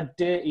 it's not a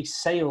dirty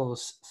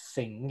sales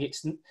thing.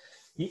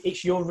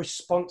 It's your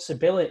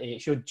responsibility.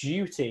 It's your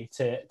duty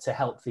to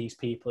help these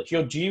people. It's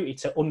your duty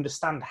to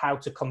understand how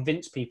to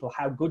convince people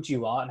how good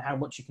you are and how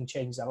much you can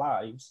change their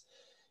lives.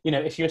 You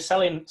know, if you're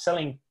selling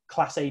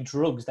Class A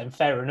drugs, then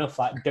fair enough.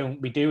 Like,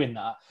 don't be doing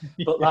that.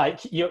 But like,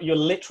 you're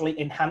literally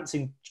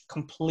enhancing,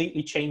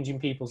 completely changing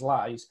people's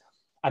lives.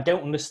 I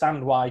don't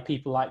understand why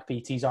people like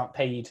PTs aren't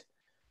paid,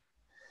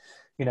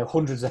 you know,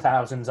 hundreds of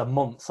thousands a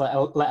month,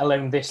 let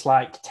alone this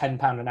like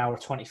 £10 an hour,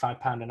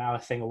 £25 an hour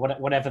thing, or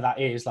whatever that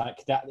is.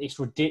 Like, that, it's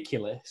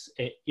ridiculous.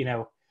 It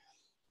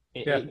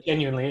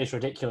genuinely is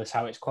ridiculous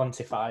how it's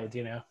quantified,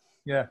 you know.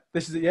 Yeah,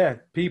 this is it. Yeah,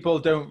 people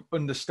don't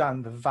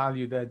understand the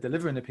value they're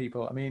delivering to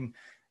people. I mean,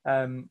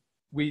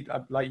 we,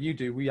 like you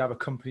do, we have a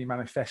company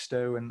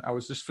manifesto, and I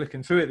was just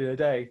flicking through it the other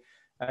day,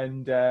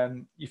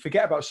 and you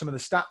forget about some of the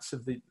stats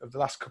of the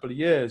last couple of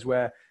years,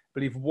 where I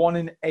believe 1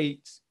 in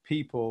 8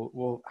 people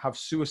will have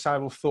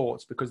suicidal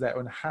thoughts because they're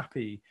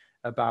unhappy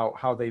about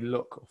how they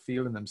look or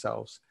feel in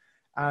themselves.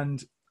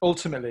 And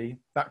ultimately,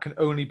 that can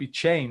only be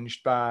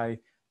changed by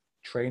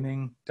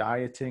training,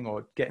 dieting,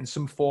 or getting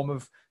some form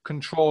of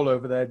control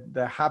over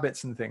their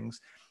habits and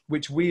things,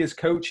 which we as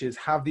coaches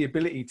have the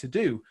ability to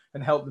do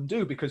and help them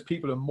do, because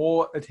people are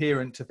more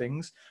adherent to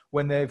things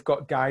when they've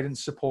got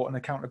guidance, support, and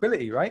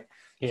accountability, right?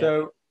 Yeah.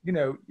 So, you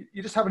know,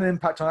 you're just having an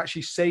impact on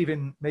actually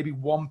saving maybe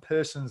one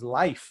person's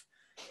life.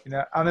 You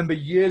know, I remember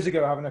years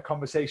ago having a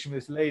conversation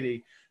with this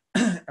lady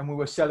and we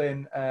were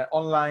selling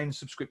online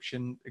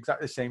subscription,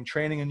 exactly the same,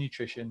 training and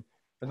nutrition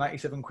for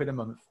 97 quid a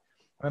month.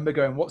 I remember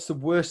going, what's the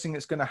worst thing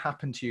that's going to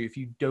happen to you if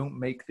you don't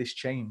make this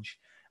change?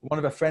 One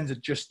of her friends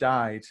had just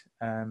died.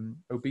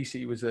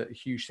 Obesity was a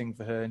huge thing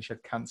for her, and she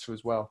had cancer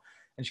as well.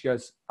 And she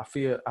goes, I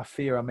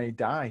fear I may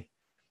die.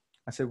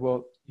 I said,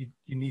 well, you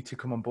need to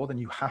come on board and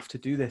you have to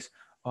do this.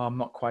 Oh, I'm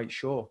not quite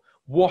sure.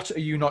 What are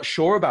you not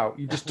sure about?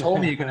 You just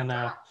told me you're going to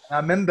know. I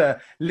remember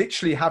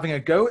literally having a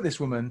go at this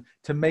woman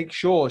to make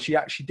sure she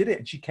actually did it.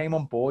 And she came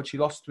on board. She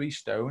lost 3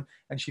 stone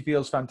and she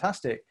feels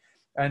fantastic.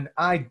 And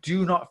I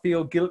do not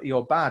feel guilty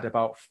or bad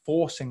about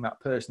forcing that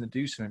person to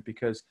do something,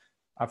 because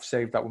I've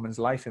saved that woman's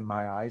life in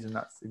my eyes. And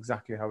that's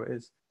exactly how it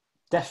is.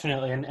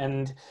 Definitely.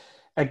 And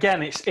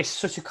again, it's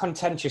such a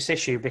contentious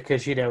issue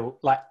because, you know,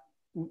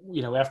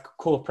 we have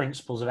core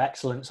principles of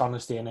excellence,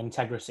 honesty, and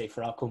integrity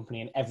for our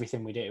company and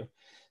everything we do.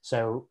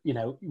 So, you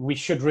know, we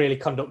should really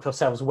conduct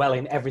ourselves well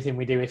in everything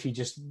we do if you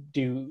just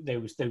do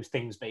those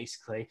things,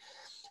 basically.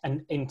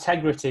 And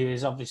integrity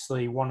is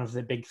obviously one of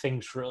the big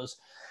things for us.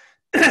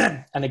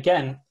 And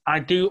again, I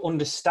do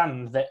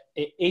understand that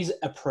it is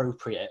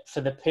appropriate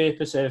for the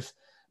purpose of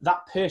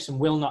that person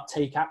will not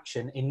take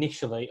action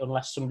initially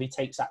unless somebody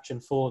takes action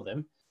for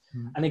them.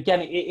 Mm. And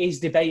again, it is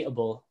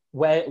debatable.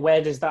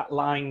 Where does that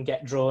line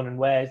get drawn, and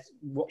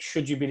what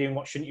should you be doing?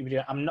 What shouldn't you be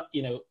doing? I'm not,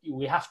 you know,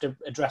 we have to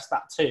address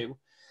that too.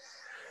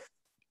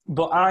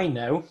 But I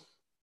know,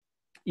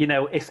 you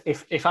know,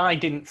 if I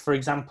didn't, for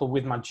example,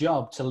 with my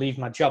job, to leave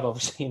my job,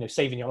 obviously, you know,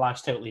 saving your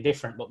life's totally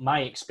different. But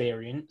my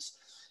experience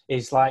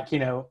is like, you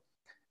know,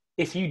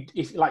 if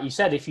like you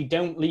said, if you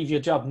don't leave your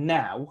job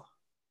now,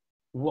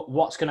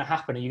 what's going to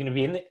happen? Are you going to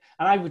be in it?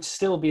 And I would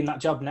still be in that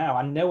job now.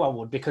 I know I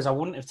would, because I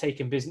wouldn't have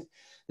taken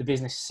the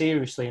business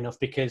seriously enough,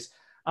 because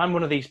I'm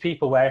one of these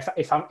people where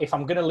if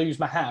I'm going to lose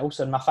my house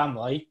and my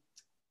family,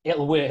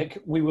 it'll work.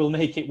 We will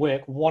make it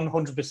work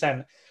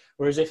 100%.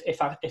 Whereas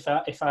if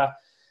I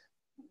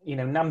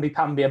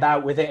namby-pamby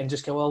about with it and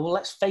just go, well,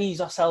 let's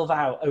phase ourselves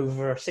out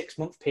over a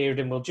 6-month period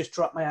and we'll just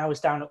drop my hours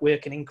down at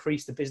work and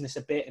increase the business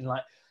a bit. And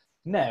like,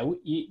 no,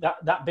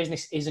 that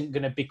business isn't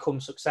going to become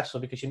successful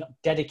because you're not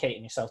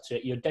dedicating yourself to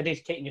it. You're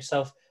dedicating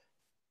yourself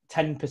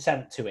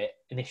 10% to it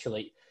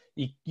initially.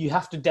 You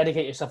have to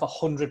dedicate yourself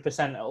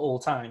 100% at all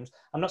times.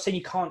 I'm not saying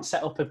you can't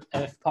set up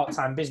a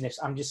part-time business.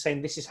 I'm just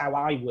saying this is how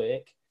I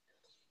work.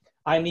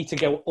 I need to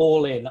go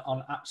all in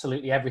on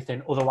absolutely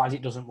everything. Otherwise,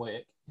 it doesn't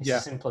work. It's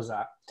as simple as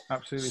that.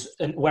 Absolutely.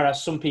 And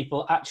whereas some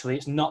people, actually,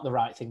 it's not the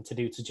right thing to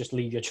do to just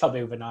leave your job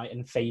overnight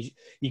and phase.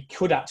 You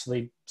could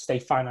actually stay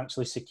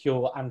financially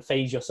secure and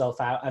phase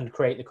yourself out and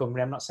create the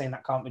company. I'm not saying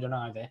that can't be done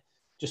either.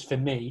 Just for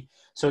me.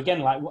 So again,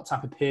 like, what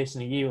type of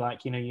person are you?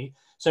 Like,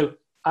 So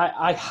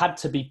I had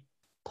to be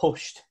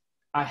pushed.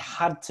 I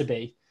had to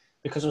be,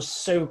 because I was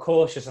so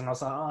cautious and I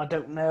was like, I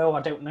don't know.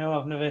 I've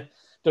never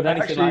done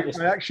anything like this.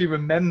 I actually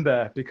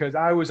remember, because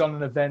I was on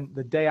an event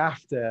the day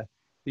after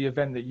the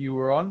event that you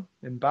were on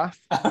in Bath.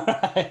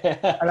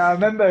 And I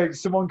remember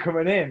someone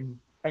coming in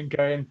and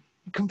going,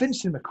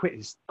 convinced him to quit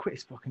his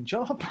fucking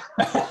job.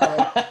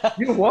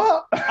 You know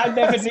what? I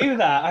never knew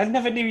that. I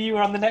never knew you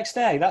were on the next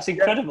day. That's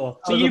incredible.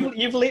 So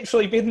you've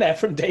literally been there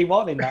from day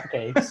one in that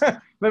case.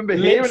 Remember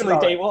literally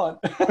day one.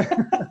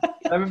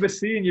 I remember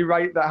seeing you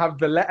have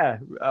the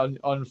letter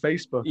on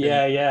Facebook.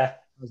 Yeah.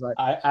 I was like,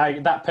 I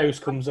that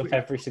post comes up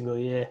every single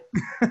year.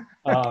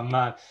 Oh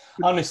man,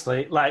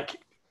 honestly, like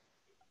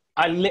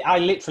I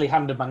literally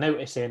handed my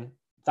notice in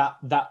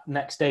that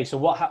next day. So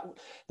what happened?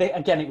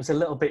 Again, it was a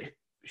little bit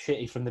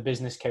shitty from the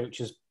business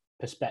coach's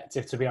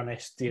perspective, to be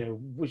honest.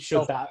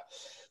 Should that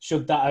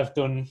have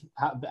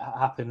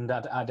happened?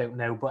 I don't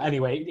know. But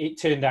anyway,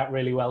 it turned out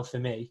really well for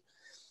me.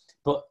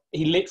 But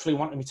he literally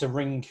wanted me to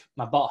ring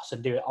my boss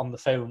and do it on the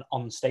phone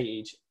on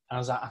stage. And I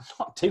was like, I'm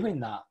not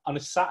doing that on a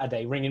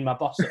Saturday, ringing my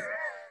boss up.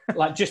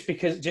 Like, just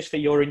for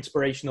your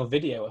inspirational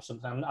video or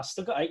something.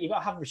 You got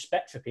to have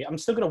respect for people. I'm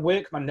still going to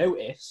work my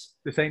notice.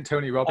 This ain't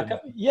Tony Robbins.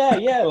 Like,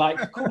 yeah. Like,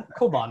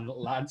 come on,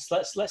 lads.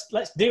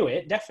 Let's do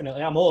it.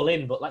 Definitely, I'm all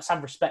in. But let's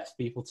have respect for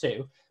people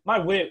too. My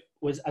work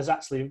has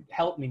actually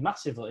helped me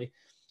massively.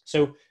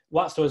 So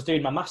whilst I was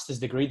doing my master's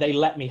degree, they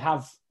let me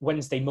have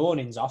Wednesday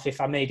mornings off if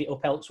I made it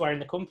up elsewhere in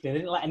the company. They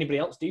didn't let anybody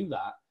else do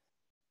that.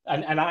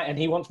 And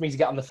he wants me to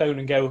get on the phone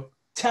and go,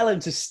 tell him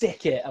to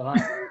stick it. I'm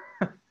like,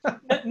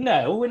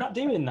 no, we're not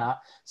doing that.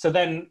 So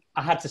then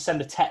I had to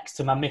send a text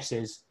to my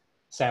missus,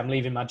 say I'm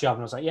leaving my job.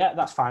 And I was like, yeah,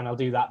 that's fine. I'll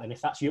do that then.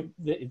 If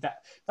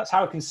that's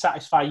how I can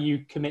satisfy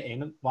you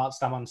committing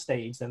whilst I'm on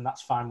stage, then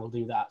that's fine. We'll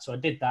do that. So I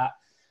did that,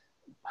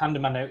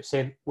 handed my notice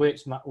in,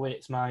 worked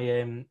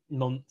my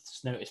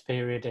month's notice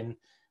period, and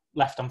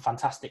left on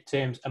fantastic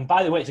terms. And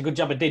by the way, it's a good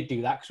job I did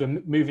do that, because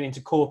we're moving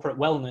into corporate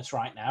wellness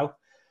right now.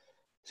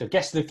 So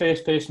guess the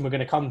first person we're going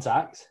to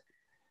contact.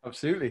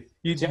 Absolutely.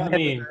 You never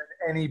burn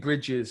any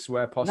bridges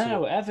where possible.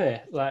 No, ever.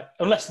 Like,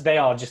 unless they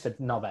are just a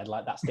knobhead,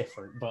 like, that's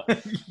different.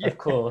 But of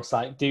course,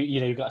 like,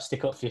 you've got to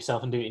stick up for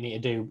yourself and do what you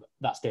need to do.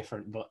 That's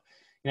different. But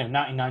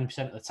 99%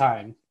 of the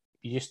time,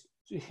 you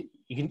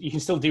can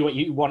still do what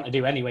you want to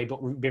do anyway, but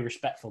be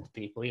respectful to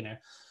people,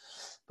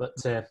 But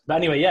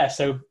anyway, yeah.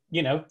 So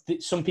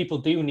some people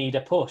do need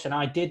a push, and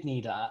I did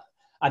need that.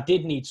 I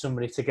did need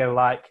somebody to go,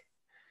 like,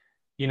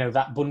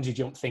 that bungee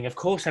jump thing. Of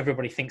course,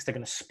 everybody thinks they're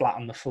going to splat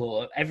on the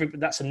floor.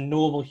 That's a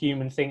normal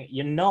human thing.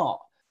 You're not.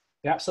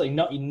 You're absolutely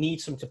not. You need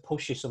someone to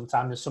push you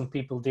sometimes. As some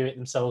people do it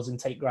themselves and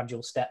take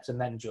gradual steps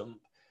and then jump.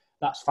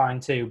 That's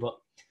fine too. But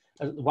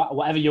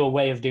whatever your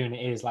way of doing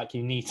it is, like,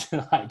 you need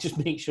to, like,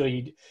 just make sure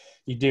you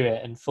do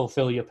it and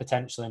fulfill your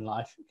potential in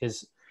life.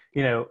 Because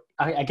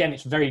again,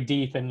 it's very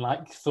deep and,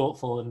 like,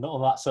 thoughtful and all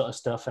that sort of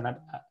stuff. And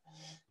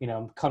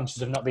I'm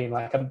conscious of not being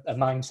like a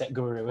mindset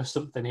guru or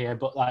something here,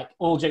 but, like,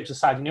 all jokes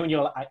aside, when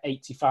you're like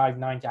 85,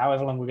 90,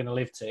 however long we're going to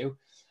live to,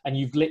 and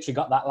you've literally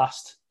got that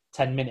last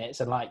 10 minutes,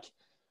 and, like,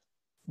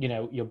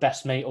 your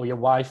best mate or your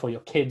wife or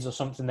your kids or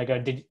something, they go,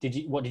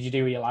 what did you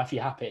do with your life? Are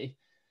you happy?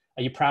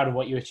 Are you proud of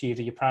what you achieved?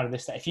 Are you proud of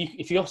this?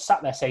 If you're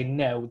sat there saying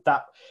no,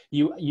 that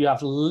you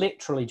have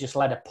literally just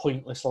led a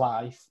pointless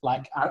life.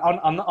 Like,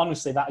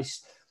 honestly,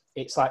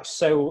 it's like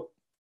so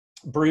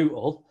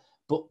brutal,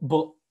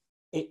 but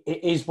it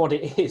is what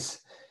it is.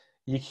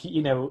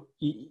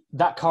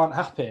 That can't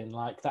happen.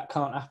 Like, that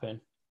can't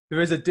happen.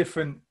 There is a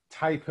different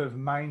type of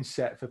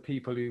mindset for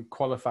people who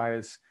qualify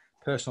as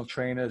personal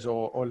trainers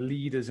or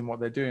leaders in what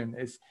they're doing.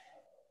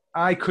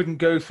 I couldn't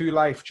go through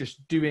life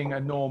just doing a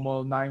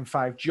normal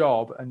 9-5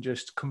 job and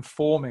just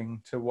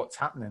conforming to what's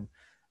happening.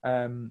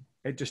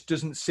 It just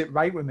doesn't sit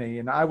right with me.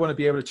 And I want to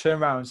be able to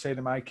turn around and say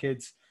to my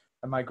kids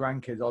and my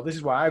grandkids, oh, this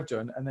is what I've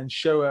done, and then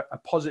show a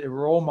positive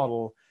role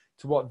model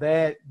to what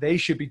they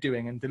should be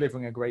doing and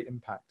delivering a great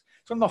impact.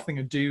 It's got nothing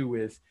to do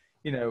with,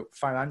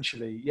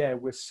 financially. Yeah,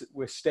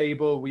 we're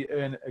stable. We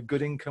earn a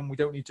good income. We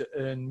don't need to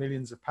earn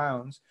millions of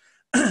pounds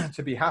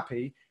to be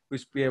happy. We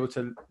should be able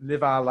to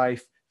live our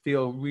life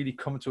feel really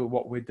comfortable with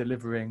what we're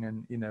delivering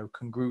and, you know,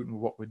 congruent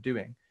with what we're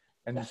doing.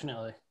 And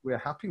Definitely. we're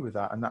happy with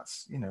that. And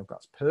that's, you know,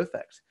 that's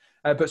perfect.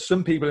 But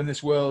some people in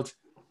this world,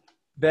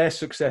 their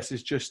success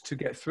is just to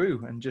get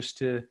through and just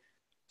to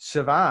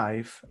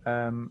survive.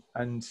 And,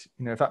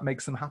 you know, if that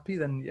makes them happy,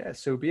 then yeah,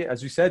 so be it.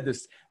 As we said,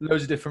 there's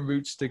loads of different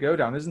routes to go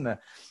down, isn't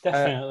there?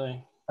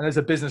 Definitely. And as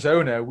a business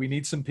owner, we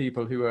need some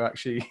people who are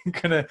actually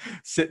going to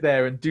sit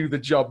there and do the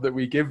job that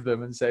we give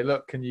them and say,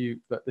 look,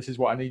 this is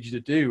what I need you to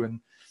do. And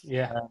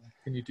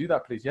can you do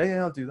that, please? Yeah,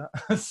 I'll do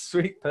that.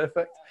 Sweet.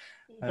 Perfect.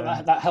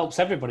 That helps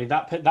everybody.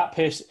 That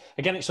person,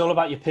 again, it's all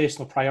about your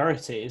personal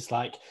priorities.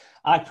 Like,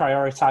 I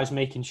prioritize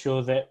making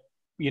sure that,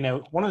 you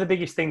know, one of the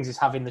biggest things is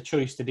having the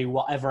choice to do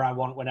whatever I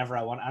want, whenever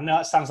I want. I know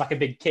that sounds like a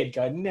big kid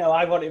going, no,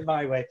 I want it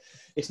my way.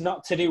 It's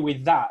not to do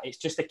with that. It's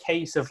just a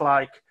case of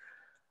like,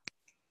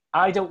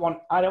 I don't want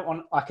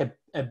like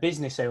a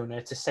business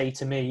owner to say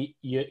to me,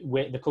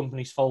 the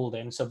company's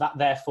folding, so that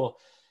therefore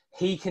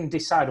he can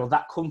decide, or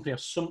that company or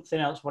something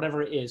else,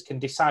 whatever it is, can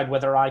decide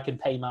whether I can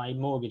pay my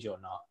mortgage or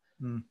not.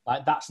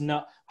 Like, that's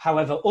not.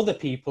 However, other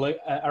people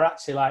are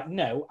actually like,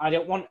 no, I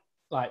don't want,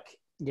 like,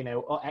 you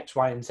know, X,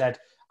 Y, and Z.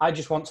 I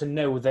just want to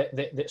know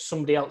that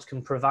somebody else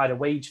can provide a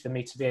wage for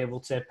me to be able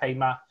to pay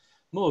my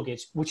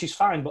mortgage, which is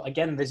fine. But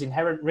again, there's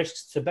inherent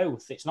risks to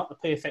both. It's not the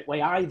perfect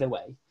way either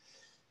way.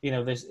 You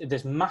know,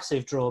 there's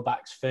massive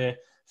drawbacks for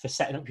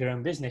setting up your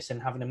own business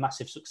and having a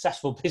massive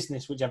successful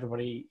business, which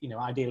everybody, you know,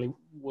 ideally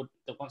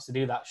that wants to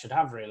do that should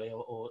have, really,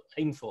 or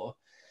aim for.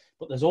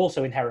 But there's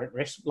also inherent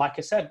risks. Like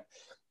I said,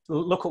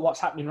 look at what's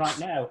happening right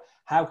now.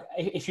 How,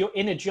 if you're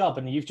in a job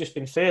and you've just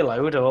been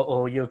furloughed,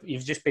 or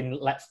you've just been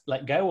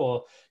let go,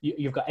 or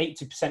you've got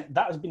 80%,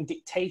 that has been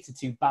dictated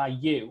to by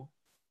you.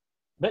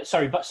 But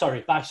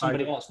by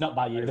somebody else, not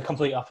by you. The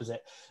complete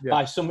opposite. Yeah.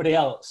 By somebody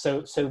else.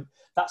 So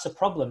that's a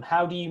problem.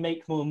 How do you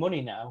make more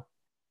money now?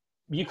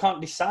 You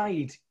can't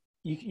decide.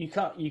 You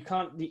can't.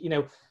 You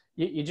know,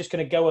 you're just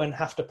going to go and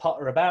have to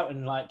potter about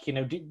and, like, you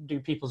know,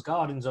 do people's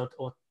gardens or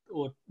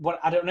what,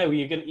 I don't know.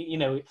 You're going to, you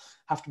know,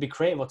 have to be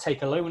creative or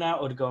take a loan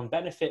out or to go on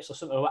benefits or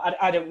something.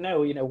 I don't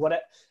know. You know,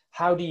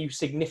 how can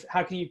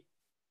you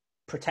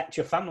protect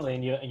your family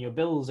and your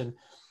bills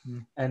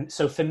and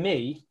so for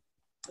me,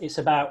 it's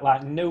about,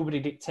 like, nobody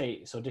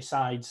dictates or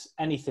decides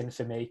anything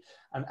for me.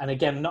 And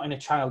again, not in a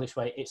childish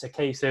way. It's a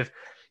case of,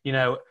 you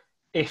know,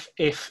 if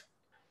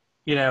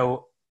you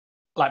know,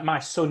 like, my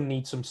son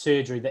needs some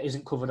surgery that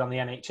isn't covered on the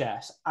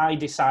NHS, I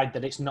decide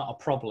that it's not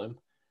a problem.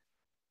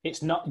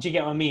 It's not. Do you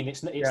get what I mean?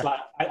 It's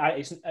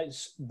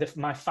like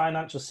my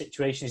financial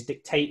situation is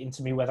dictating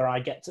to me whether I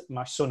get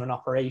my son an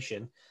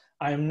operation.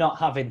 I am not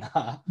having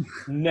that.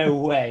 No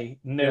way.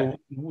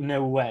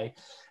 No way.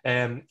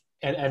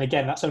 And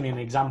again, that's only an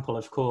example,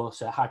 of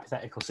course, a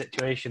hypothetical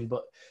situation,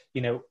 but,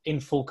 you know, in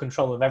full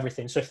control of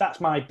everything. So if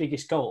that's my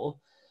biggest goal,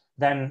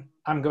 then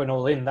I'm going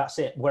all in. That's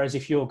it. Whereas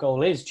if your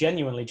goal is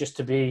genuinely just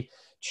to be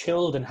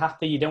chilled and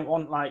happy, you don't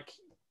want, like,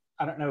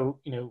 I don't know,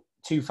 you know,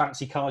 2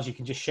 fancy cars, you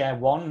can just share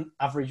one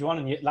average one,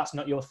 and that's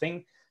not your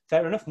thing.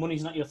 Fair enough.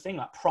 Money's not your thing.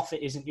 Like, profit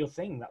isn't your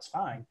thing. That's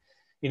fine.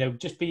 You know,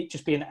 just be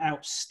an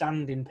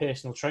outstanding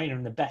personal trainer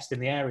and the best in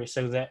the area,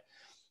 so that,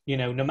 you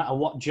know, no matter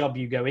what job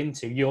you go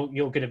into, you're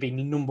going to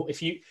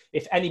be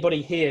if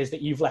anybody hears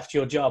that you've left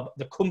your job,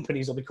 the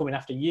companies will be coming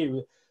after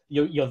you.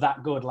 You're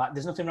that good. Like,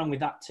 there's nothing wrong with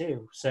that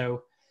too.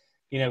 So,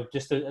 you know,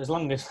 just as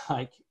long as,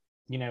 like,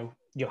 you know,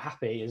 you're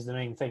happy is the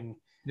main thing.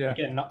 Yeah.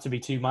 Again, not to be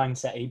too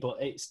mindset-y, but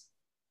it's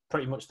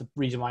pretty much the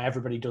reason why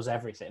everybody does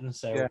everything.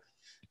 So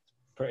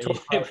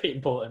pretty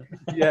important.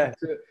 Yeah.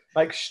 So,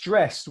 like,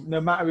 stress, no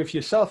matter if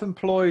you're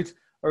self-employed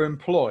or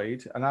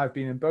employed, and I've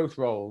been in both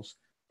roles,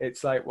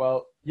 it's like,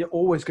 well, you're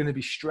always going to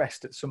be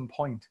stressed at some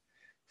point.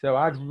 So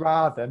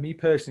me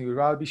personally, would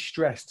rather be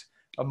stressed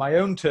on my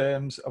own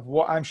terms of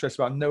what I'm stressed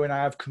about, knowing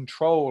I have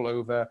control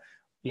over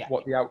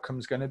what the outcome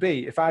is going to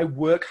be. If I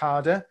work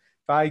harder,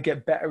 if I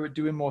get better at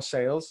doing more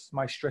sales,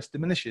 my stress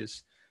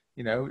diminishes.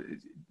 You know,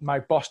 my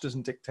boss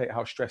doesn't dictate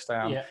how stressed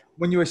I am. Yeah.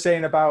 When you were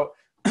saying about,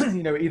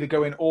 you know, either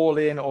going all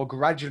in or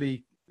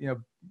gradually, you know,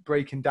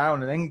 breaking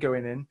down and then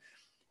going in,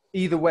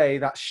 either way,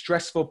 that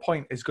stressful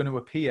point is going to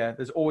appear.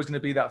 There's always going to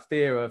be that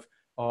fear of,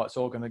 oh, it's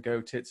all going to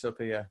go tits up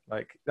here.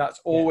 Like, that's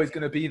always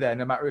going to be there,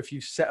 no matter if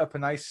you set up a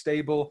nice,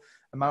 stable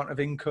amount of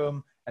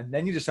income and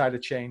then you decide to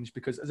change,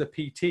 because as a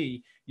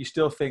PT, you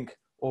still think,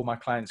 oh, my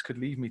clients could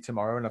leave me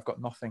tomorrow and I've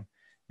got nothing,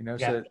 you know?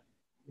 So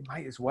you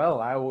might as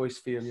well, I always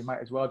feel you might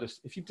as well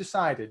just, if you've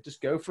decided,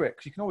 just go for it,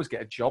 because you can always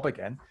get a job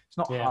again. It's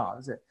not hard,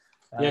 is it?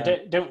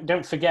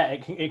 Don't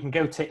forget, it can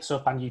go tits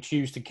up and you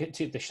choose to get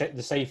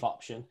the safe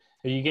option.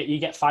 You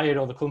get fired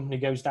or the company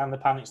goes down the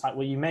pan. It's like,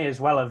 well, you may as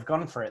well have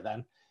gone for it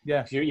then.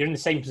 Yeah, you're in the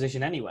same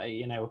position anyway,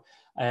 you know.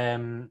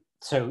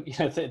 So, you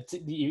know,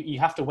 you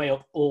have to weigh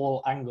up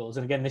all angles.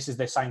 And again, this is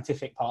the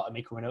scientific part of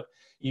me coming up.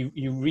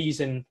 You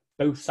reason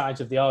both sides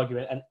of the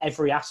argument, and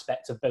every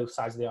aspect of both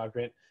sides of the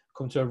argument,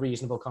 come to a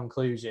reasonable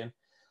conclusion.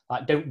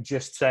 Like, don't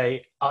just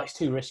say, oh, it's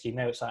too risky.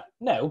 No, it's like,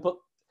 no, but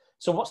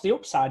so what's the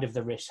upside of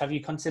the risk? Have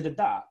you considered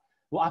that?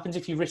 What happens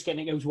if you risk it and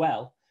it goes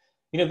well?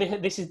 You know,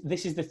 this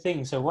is the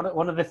thing. So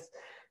one of the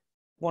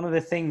one of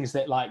the things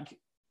that like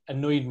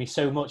annoyed me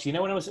so much, you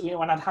know,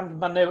 when I'd handed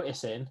my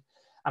notice in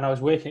and I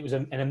was working, it was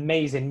an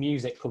amazing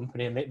music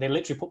company, and they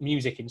literally put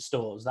music in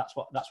stores. That's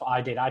what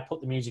I did. I put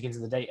the music into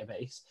the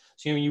database.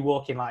 So you know, when you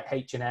walk in like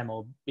H&M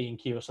or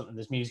B&Q or something,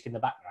 there's music in the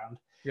background.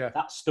 Yeah.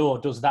 That store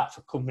does that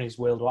for companies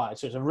worldwide.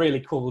 So it's a really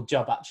cool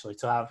job actually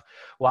to have,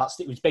 whilst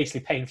it was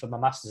basically paying for my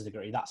master's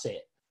degree. That's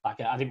it. Like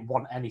I didn't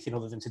want anything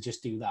other than to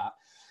just do that.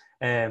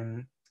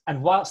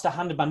 And whilst I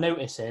handed my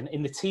notice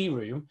in the tea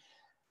room,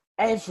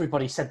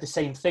 everybody said the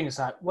same thing. It's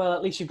like, well,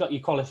 at least you've got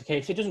your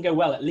qualification. If it doesn't go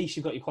well, at least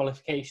you've got your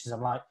qualifications.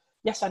 I'm like,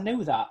 yes, I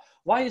know that.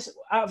 Why is,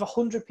 out of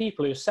 100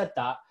 people who have said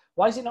that,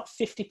 why is it not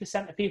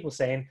 50% of people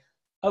saying,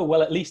 oh,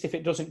 well, at least if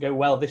it doesn't go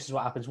well, this is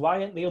what happens?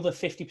 Why aren't the other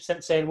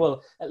 50% saying,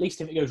 well, at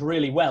least if it goes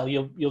really well,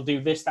 you'll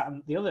do this, that,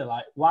 and the other?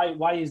 Like,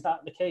 why is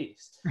that the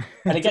case?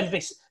 And again,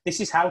 this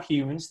is how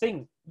humans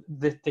think,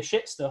 the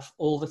shit stuff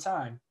all the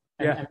time.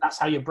 And that's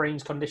how your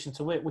brain's conditioned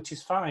to work, which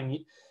is fine.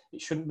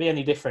 It shouldn't be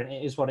any different.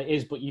 It is what it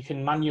is. But you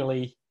can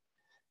manually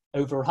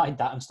override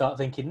that and start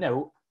thinking,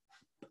 no,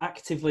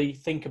 actively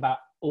think about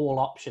all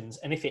options.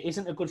 And if it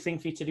isn't a good thing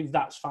for you to do,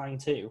 that's fine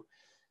too.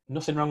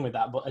 Nothing wrong with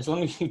that. But as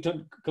long as you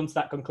don't come to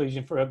that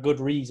conclusion for a good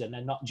reason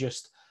and not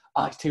just,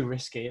 oh, it's too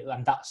risky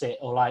and that's it.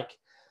 Or like,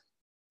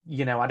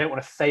 you know, I don't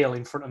want to fail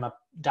in front of my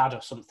dad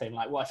or something.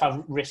 Like, what if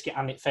I risk it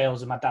and it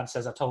fails and my dad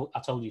says, I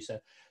told you so.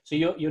 So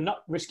you're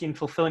not risking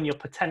fulfilling your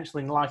potential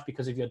in life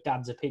because of your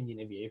dad's opinion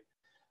of you.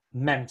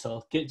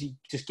 Mental.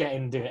 Just get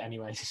in and do it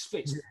anyway.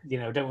 It's, you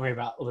know, don't worry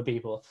about other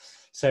people.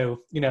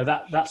 So, you know,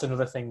 that's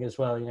another thing as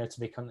well, you know, to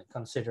be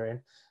considering.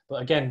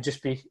 But again,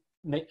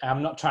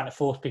 I'm not trying to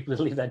force people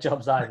to leave their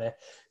jobs either.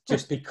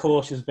 Just be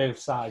cautious both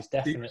sides,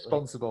 definitely. Be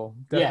responsible.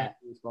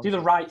 Definitely responsible. Do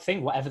the right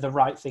thing, whatever the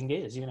right thing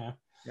is, you know.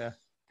 Yeah.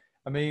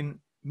 I mean,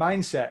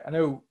 mindset, I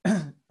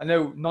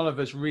know none of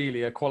us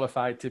really are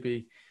qualified to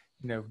be,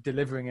 you know,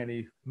 delivering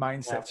any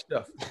mindset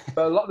stuff.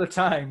 But a lot of the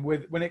time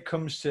when it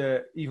comes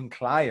to even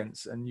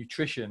clients and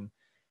nutrition,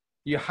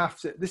 you have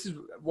to, this is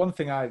one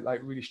thing I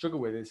like really struggle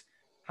with, is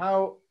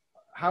how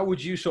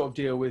would you sort of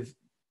deal with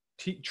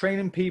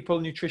training people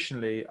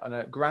nutritionally on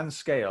a grand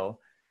scale,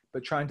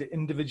 but trying to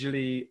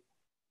individually,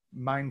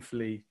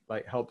 mindfully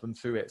like help them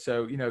through it.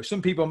 So, you know, some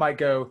people might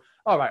go,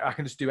 all right, I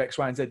can just do X,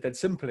 Y, and Z dead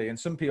simply. And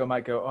some people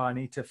might go, oh, I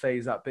need to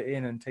phase that bit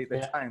in and take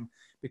their time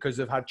because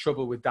they've had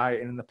trouble with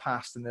dieting in the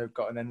past and they've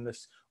got an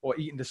endless or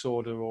eating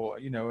disorder or,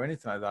 you know, or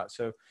anything like that.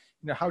 So, you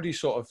know, how do you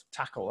sort of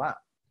tackle that?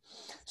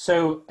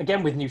 So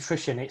again, with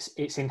nutrition,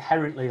 it's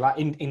inherently like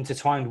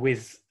intertwined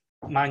with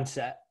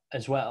mindset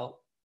as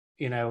well.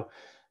 You know,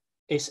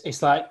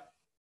 it's like,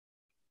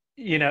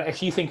 you know,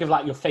 if you think of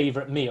like your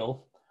favorite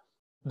meal,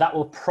 that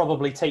will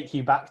probably take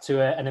you back to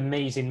an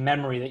amazing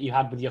memory that you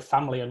had with your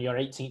family on your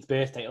 18th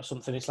birthday or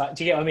something. It's like,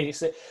 do you get what I mean? It's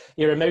that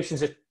your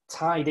emotions are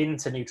tied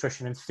into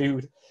nutrition and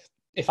food.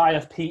 If I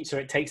have pizza,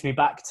 it takes me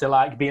back to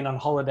like being on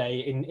holiday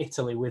in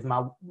Italy with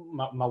my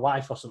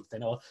wife or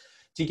something. Or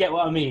do you get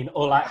what I mean?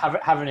 Or like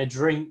having a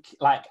drink,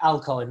 like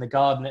alcohol in the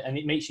garden, and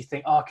it makes you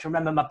think, oh, I can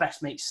remember my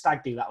best mate's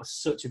stag do. That was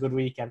such a good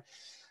weekend.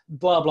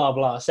 Blah, blah,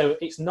 blah. So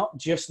it's not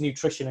just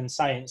nutrition and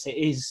science.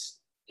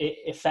 It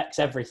affects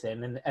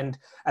everything, and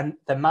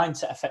the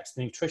mindset affects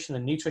the nutrition,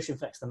 and nutrition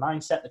affects the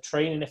mindset. The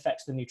training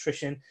affects the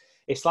nutrition.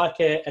 It's like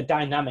a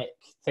dynamic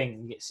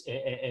thing.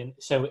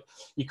 So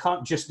you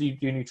can't just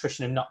do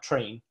nutrition and not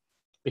train,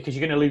 because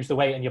you're going to lose the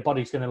weight and your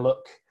body's going to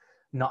look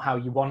not how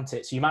you want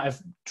it. So you might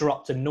have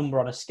dropped a number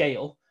on a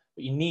scale,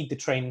 but you need the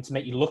training to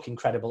make you look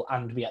incredible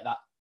and be at that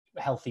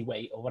healthy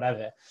weight or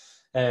whatever.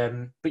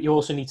 But you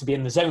also need to be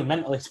in the zone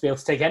mentally to be able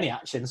to take any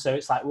action. So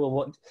it's like, well,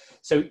 what?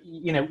 So,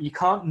 you know, you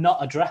can't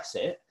not address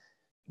it,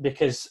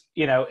 because,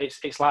 you know,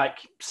 it's like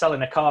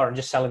selling a car and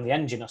just selling the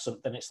engine or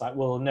something. It's like,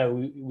 well, no,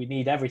 we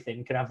need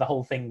everything. Can I have the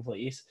whole thing,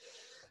 please?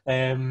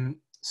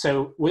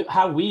 So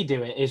how we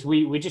do it is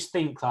we just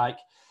think like,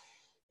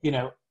 you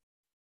know,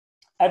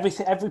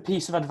 every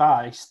piece of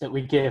advice that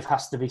we give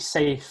has to be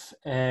safe,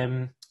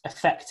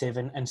 effective,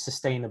 and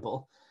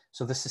sustainable.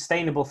 So the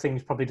sustainable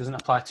things probably doesn't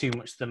apply too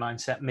much to the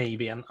mindset,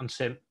 maybe,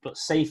 but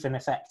safe and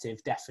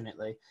effective,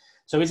 definitely.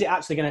 So is it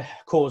actually going to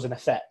cause an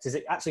effect? Is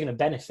it actually going to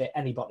benefit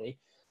anybody?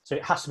 So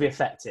it has to be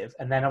effective.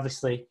 And then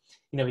obviously,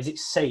 you know, is it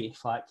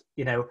safe? Like,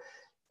 you know,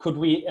 could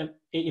we,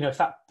 you know, if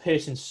that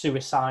person's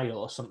suicidal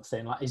or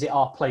something, like, is it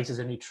our place as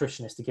a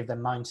nutritionist to give them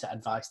mindset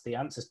advice? The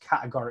answer is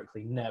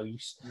categorically no.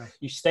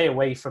 You stay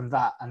away from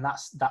that, and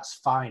that's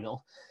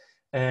final.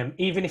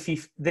 Even if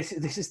this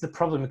is the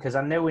problem, because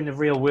I know in the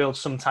real world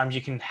sometimes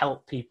you can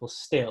help people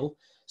still.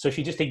 So if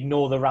you just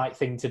ignore the right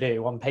thing to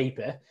do on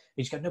paper,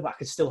 you just go, no, but I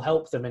could still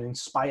help them and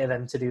inspire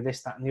them to do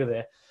this, that, and the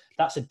other.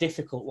 That's a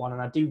difficult one,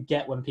 and I do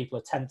get when people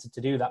are tempted to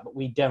do that, but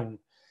we don't.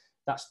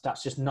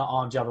 That's just not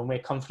our job, and we're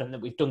confident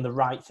that we've done the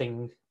right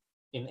thing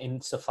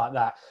in stuff like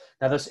that.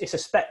 Now, it's a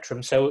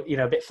spectrum, so, you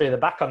know, a bit further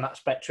back on that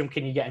spectrum,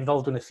 can you get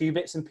involved in a few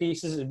bits and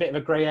pieces? It's a bit of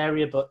a grey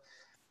area, but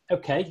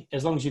okay,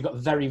 as long as you've got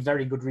very,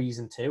 very good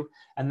reason to.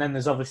 And then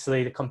there's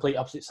obviously the complete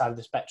opposite side of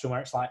the spectrum,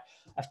 where it's like,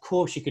 of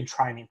course you can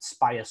try and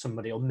inspire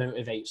somebody or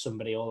motivate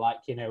somebody, or like,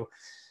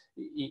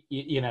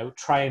 you know,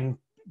 try and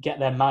get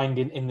their mind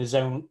in the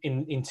zone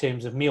in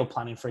terms of meal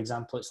planning, for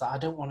example. It's like, I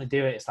don't want to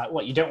do it. It's like,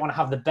 what, you don't want to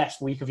have the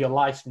best week of your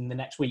life in the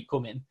next week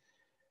coming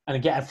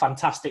and get a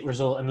fantastic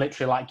result and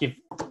literally like give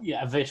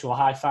a virtual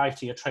high five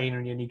to your trainer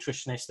and your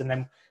nutritionist, and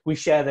then we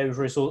share those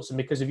results, and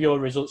because of your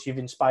results you've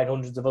inspired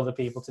hundreds of other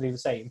people to do the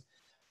same.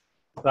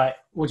 Right,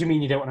 what do you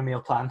mean you don't want a meal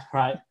plan?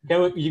 Right,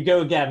 you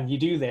go again, you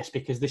do this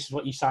because this is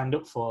what you signed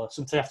up for.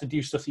 Sometimes you have to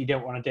do stuff you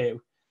don't want to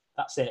do.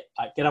 That's it,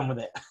 like, get on with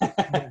it.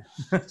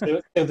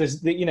 So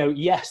there's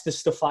yes, there's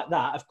stuff like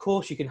that. Of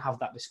course you can have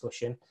that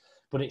discussion,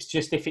 but it's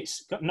just, if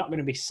it's not going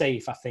to be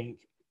safe, I think,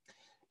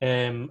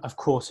 of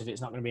course, if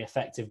it's not going to be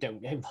effective, don't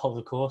get involved,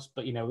 of course.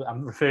 But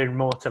I'm referring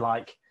more to,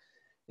 like,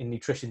 in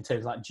nutrition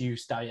terms, like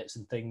juice diets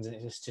and things, and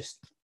it's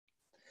just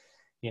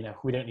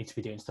we don't need to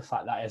be doing stuff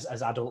like that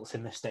as adults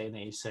in this day and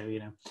age. So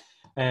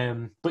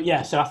but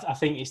yeah, so I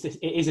think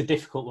it is a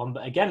difficult one.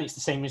 But again, it's the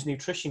same as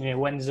nutrition.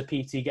 When does a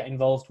PT get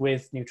involved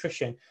with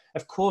nutrition?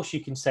 Of course, you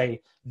can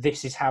say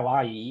this is how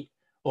I eat,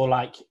 or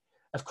like,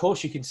 of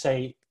course, you can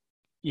say,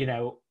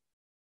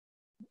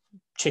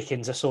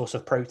 chicken's a source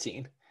of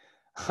protein.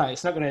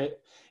 It's not going to.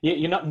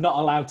 You're not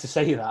allowed to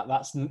say that.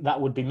 That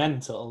would be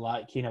mental.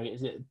 Like, you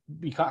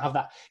can't have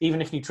that.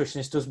 Even if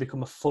nutritionist does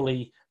become a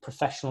fully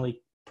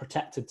professionally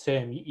protected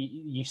term,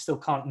 you still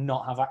can't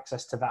not have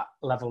access to that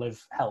level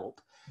of help.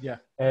 Yeah.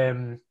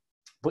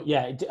 But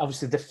yeah,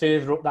 obviously, the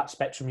further up that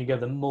spectrum you go,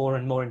 the more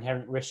and more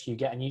inherent risk you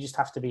get, and you just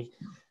have to be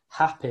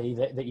happy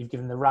that you've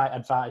given the right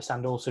advice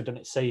and also done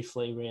it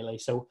safely, really.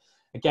 So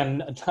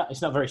again,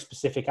 it's not a very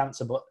specific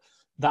answer, but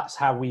that's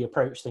how we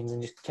approach things,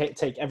 and just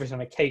take everything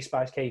on a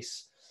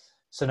case-by-case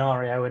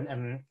scenario.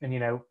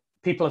 And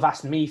people have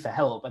asked me for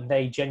help, and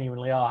they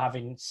genuinely are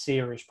having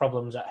serious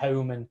problems at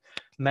home and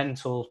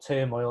mental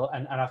turmoil.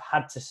 And I've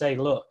had to say,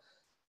 look,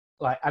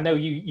 like, I know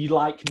you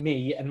like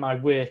me and my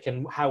work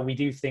and how we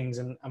do things,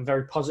 and I'm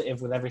very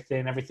positive with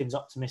everything. Everything's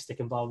optimistic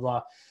and blah,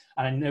 blah.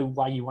 And I know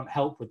why you want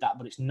help with that,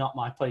 but it's not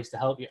my place to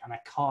help you, and I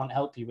can't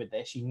help you with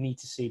this. You need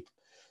to see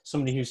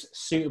somebody who's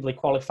suitably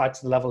qualified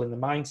to the level in the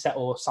mindset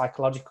or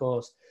psychological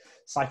or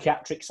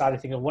psychiatric side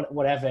of things, or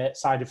whatever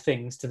side of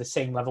things, to the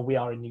same level we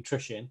are in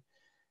nutrition.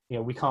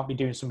 We can't be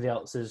doing somebody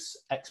else's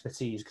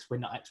expertise because we're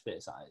not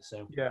experts at it.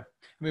 So yeah,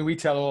 I mean, we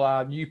tell all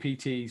our new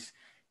PTs,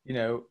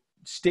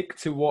 stick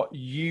to what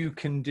you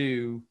can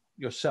do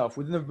yourself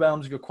within the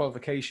realms of your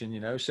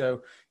qualification.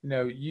 So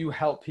you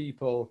help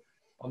people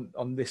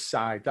on this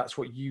side. That's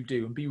what you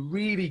do, and be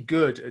really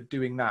good at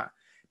doing that.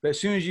 But as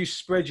soon as you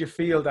spread your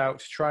field out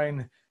to try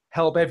and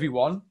help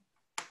everyone,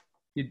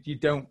 you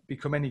don't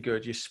become any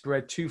good. You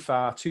spread too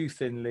far, too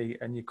thinly,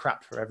 and you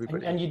crap for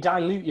everybody. And you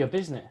dilute your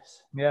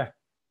business. Yeah.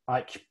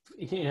 Like,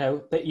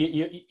 that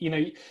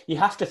you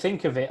have to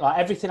think of it like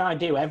everything I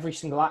do, every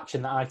single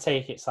action that I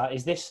take, it's like,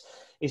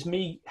 is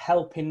me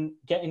helping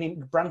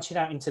branching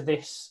out into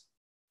this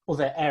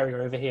other area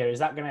over here? Is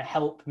that going to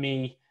help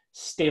me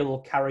still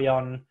carry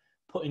on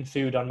putting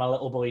food on my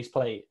little boy's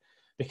plate?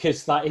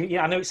 Because, like,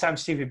 I know it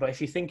sounds stupid, but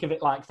if you think of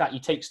it like that, you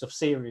take stuff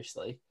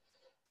seriously.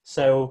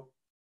 So,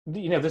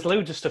 there's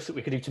loads of stuff that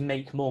we could do to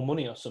make more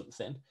money or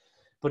something,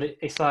 but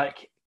it's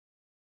like,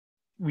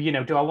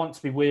 do I want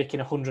to be working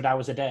 100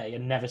 hours a day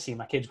and never see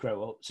my kids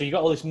grow up? So you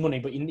got all this money,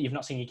 but you've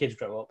not seen your kids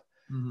grow up.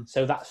 Mm-hmm.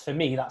 So that's, for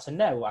me, that's a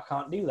no. I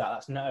can't do that.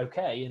 That's not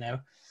okay.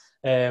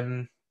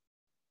 Comes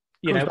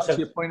back to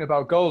your point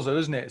about goals, though,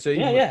 doesn't it? So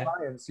even with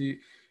clients,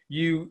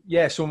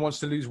 someone wants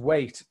to lose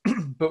weight,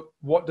 but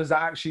what does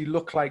that actually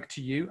look like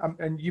to you?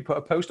 And you put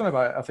a post on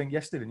about it, I think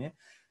yesterday, didn't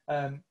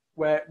you?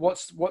 Where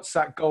what's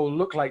that goal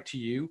look like to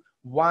you?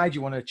 Why do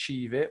you want to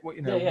achieve it?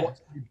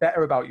 What's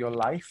better about your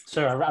life?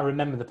 Sorry, I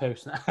remember the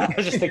post now. I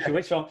was just thinking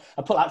which one.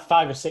 I put like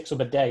 5 or 6 up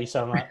a day,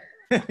 so I'm like,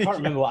 I can't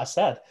remember what I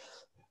said.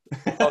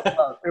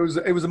 Well,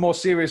 it was a more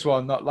serious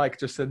one, not like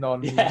just a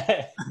non.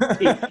 Yeah,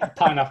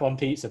 pineapple on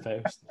pizza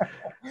post.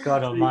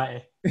 God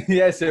Almighty.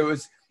 Yes, it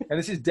was, and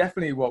this is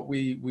definitely what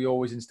we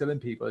always instill in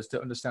people, is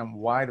to understand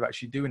why they're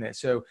actually doing it.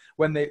 So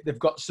when they've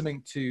got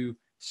something to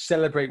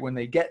celebrate when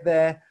they get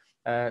there,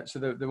 so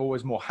they're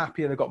always more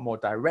happier. They've got more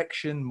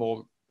direction,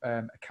 more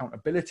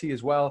accountability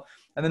as well,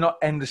 and they're not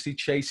endlessly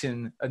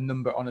chasing a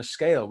number on a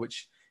scale,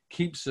 which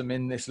keeps them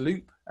in this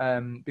loop.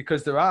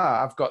 Because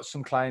I've got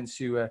some clients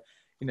who are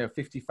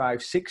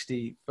 55,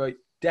 60 for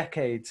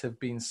decades, have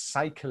been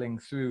cycling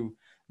through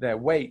their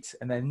weight,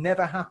 and they're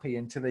never happy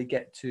until they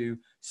get to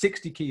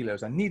 60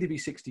 kilos. I need to be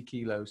 60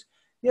 kilos.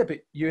 Yeah, but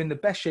you're in the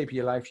best shape of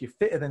your life. You're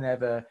fitter than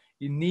ever.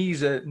 Your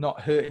knees are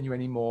not hurting you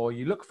anymore.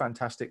 You look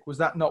fantastic. Was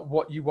that not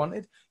what you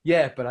wanted?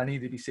 Yeah, but I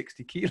need to be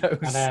 60 kilos.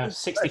 I know,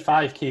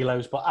 65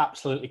 kilos, but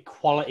absolutely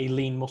quality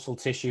lean muscle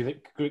tissue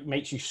that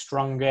makes you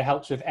stronger,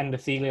 helps with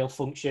endothelial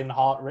function,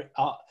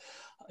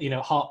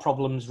 heart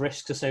problems,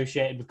 risks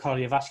associated with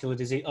cardiovascular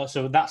disease.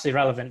 So that's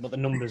irrelevant, but the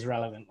number's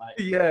relevant. Like,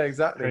 yeah,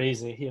 exactly.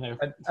 Crazy,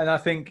 And I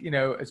think,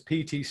 as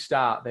PTs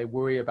start, they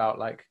worry about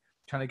like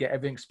trying to get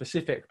everything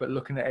specific, but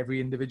looking at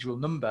every individual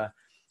number.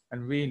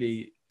 And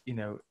really,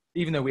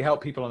 even though we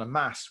help people on a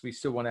mass, we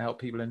still want to help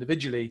people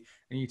individually,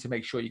 and you need to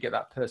make sure you get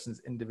that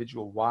person's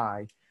individual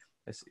why.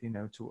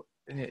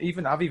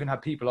 I've even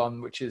had people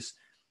on, which is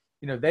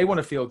you know, they want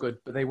to feel good,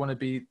 but they want to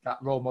be that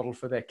role model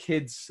for their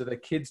kids, so their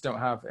kids don't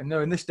have. And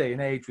no, in this day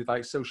and age with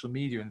like social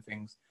media and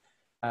things,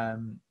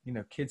 you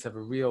know, kids have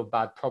a real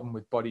bad problem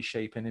with body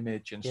shape and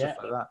image and stuff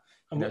like that.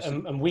 You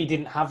know, and we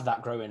didn't have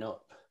that growing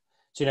up.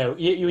 So, you know,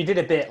 you did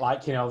a bit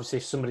like, you know, obviously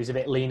if somebody's a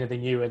bit leaner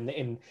than you and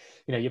in,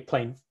 you know, you're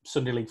playing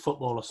Sunday League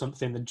football or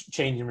something in the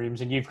changing rooms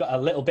and you've got a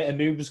little bit of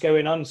moves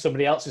going on.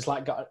 Somebody else has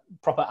like got a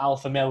proper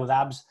alpha male with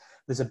abs.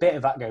 There's a bit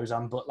of that goes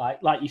on, but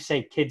like you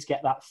say, kids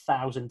get that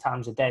 1,000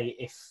 times a day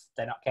if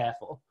they're not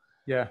careful.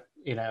 Yeah.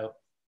 You know,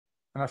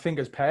 and I think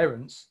as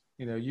parents,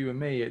 you know, you and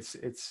me, it's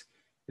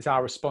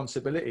our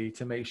responsibility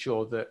to make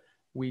sure that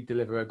we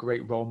deliver a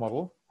great role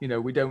model. You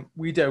know, we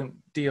don't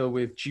deal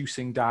with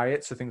juicing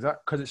diets or things like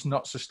that because it's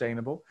not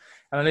sustainable.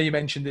 And I know you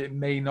mentioned it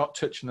may not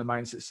touch on the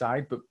mindset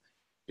side, but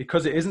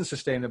because it isn't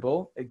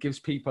sustainable, it gives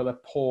people a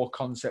poor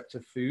concept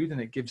of food, and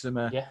it gives them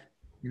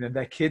you know,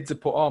 their kids are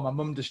put, oh, my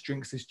mum just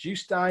drinks this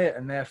juice diet,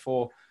 and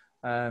therefore,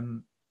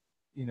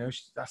 you know,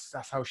 that's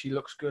how she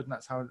looks good, and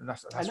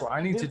that's what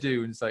I need to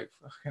do. And it's like,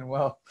 fucking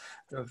well,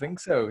 I don't think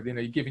so. You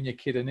know, you're giving your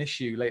kid an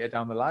issue later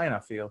down the line, I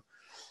feel.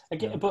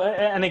 Again,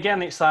 but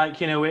again, it's like,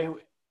 you know,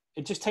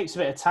 it just takes a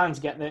bit of time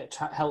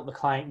to help the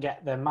client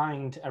get their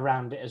mind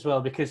around it as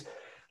well, because,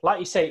 like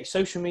you say,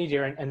 social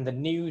media and the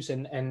news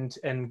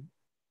and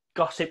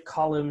gossip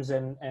columns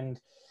and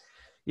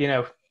you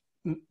know,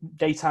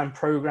 daytime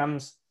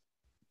programs.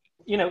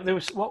 You know, there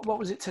was what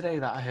was it today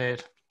that I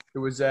heard? It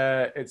was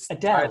it's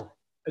Adele.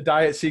 A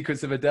diet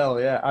sequence of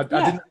Adele. Yeah, I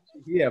didn't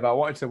actually hear, but I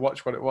wanted to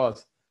watch what it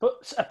was.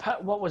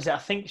 But what was it? I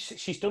think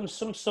she's done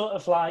some sort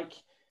of like,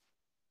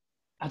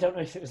 I don't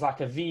know if it was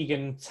like a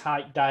vegan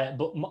type diet,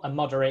 but a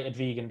moderated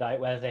vegan diet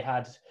where they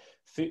had,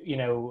 you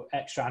know,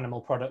 extra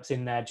animal products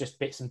in there, just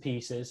bits and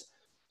pieces,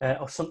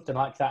 or something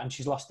like that. And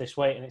she's lost this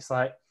weight, and it's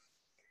like,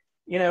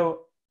 you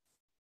know,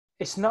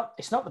 it's not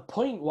the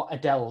point what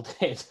Adele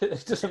did.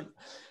 It doesn't,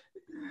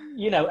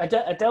 you know,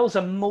 Adele's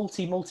a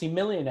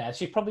multi-millionaire.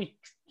 She probably,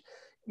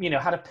 you know,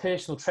 had a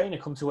personal trainer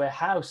come to her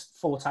house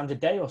 4 times a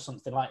day or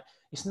something. Like,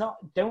 it's not,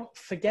 don't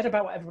forget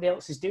about what everybody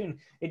else is doing.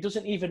 It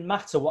doesn't even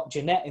matter what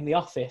Jeanette in the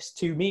office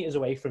 2 meters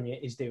away from you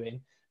is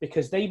doing,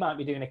 because they might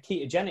be doing a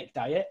ketogenic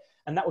diet,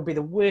 and that would be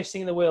the worst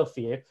thing in the world for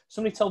you.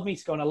 Somebody told me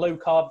to go on a low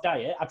carb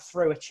diet, I'd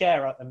throw a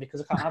chair at them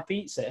because I can't have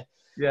pizza.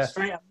 Yeah.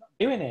 Straight, I'm not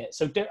doing it.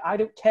 So I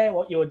don't care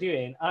what you're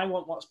doing. I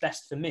want what's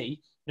best for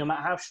me, no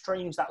matter how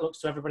strange that looks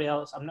to everybody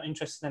else. I'm not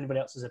interested in anybody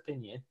else's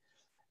opinion.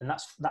 And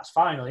that's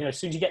fine. You know, as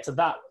soon as you get to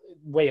that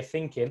way of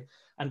thinking,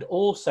 and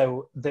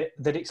also that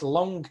it's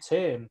long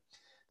term,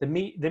 the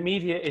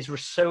media is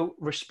so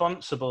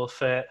responsible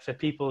for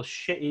people's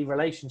shitty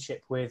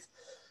relationship with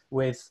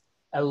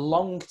a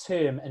long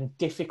term and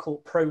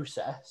difficult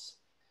process.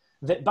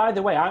 That, by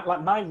the way,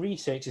 my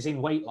research is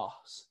in weight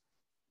loss.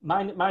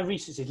 My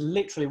research is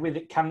literally with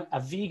it. Can a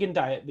vegan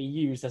diet be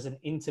used as an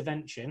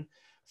intervention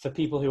for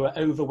people who are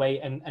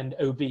overweight and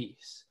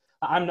obese?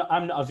 I'm not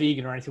a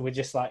vegan or anything. We're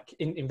just like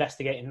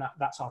investigating that.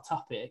 That's our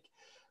topic.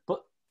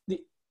 But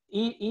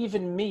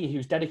even me,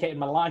 who's dedicated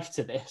my life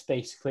to this,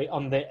 basically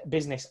on the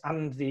business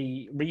and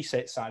the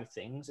research side of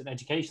things and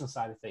educational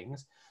side of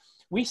things,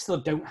 we still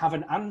don't have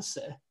an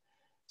answer.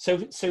 So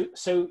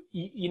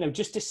you know,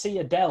 just to see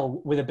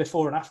Adele with a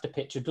before and after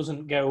picture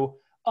doesn't go,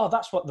 oh,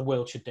 that's what the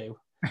world should do.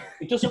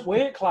 It doesn't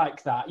work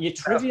like that. You're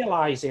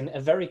trivializing a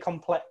very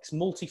complex,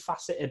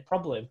 multifaceted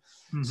problem.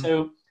 Mm-hmm.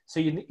 So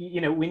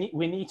you know,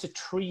 we need to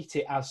treat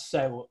it as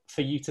so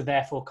for you to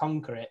therefore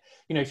conquer it.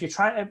 You know, if you're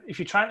trying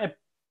to,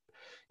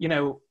 you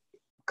know,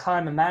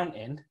 climb a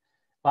mountain,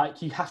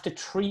 like, you have to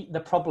treat the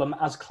problem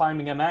as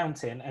climbing a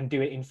mountain and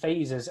do it in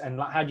phases. And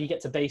like, how do you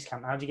get to base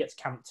camp? How do you get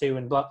to camp 2?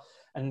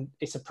 And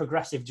it's a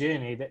progressive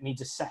journey that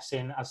needs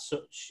assessing as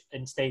such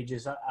in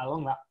stages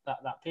along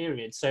that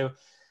period. So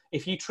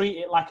if you treat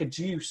it like a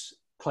juice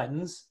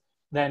cleanse,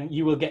 then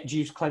you will get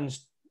juice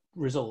cleanse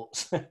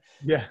results.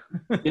 Yeah.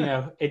 You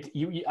know,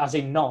 you as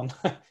in none.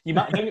 You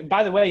might,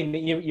 by the way,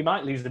 you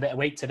might lose a bit of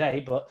weight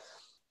today, but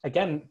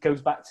again,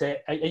 goes back to,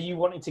 are you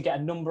wanting to get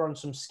a number on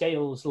some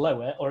scales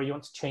lower, or you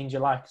want to change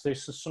your life? Because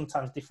there's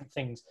sometimes different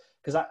things.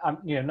 Because I'm,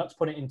 you know, not to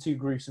put it in too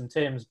gruesome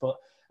terms, but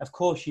of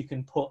course you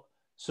can put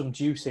some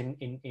juice in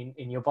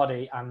your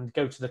body and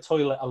go to the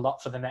toilet a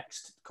lot for the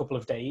next couple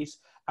of days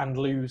and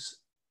lose,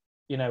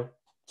 you know,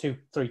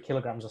 2-3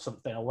 kilograms or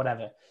something or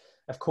whatever.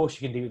 Of course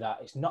you can do that.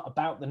 It's not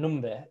about the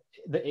number.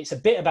 It's a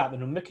bit about the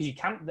number, because you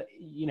can't,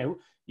 you know,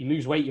 you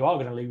lose weight, you are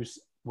going to lose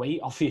weight,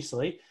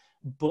 obviously,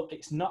 but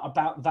it's not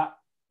about that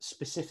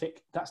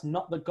specific. That's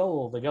not the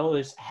goal. The goal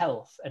is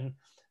health and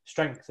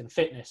strength and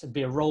fitness and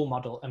be a role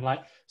model. And like,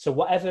 so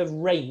whatever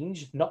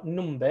range, not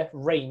number,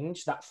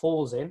 range that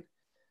falls in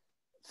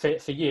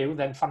for you,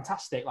 then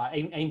fantastic. Like,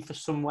 aim for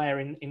somewhere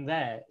in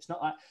there. It's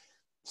not like,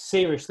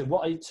 seriously,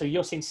 so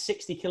you're saying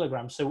 60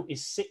 kilograms. So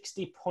is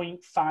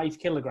 60.5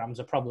 kilograms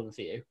a problem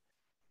for you?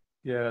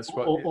 Yeah, that's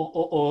what.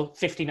 Or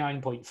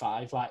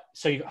 59.5. Like,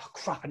 so you go, oh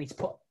crap, I need to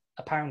put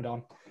a pound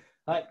on.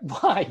 Like,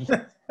 why?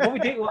 What we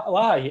do?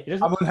 Why? It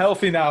doesn't. I'm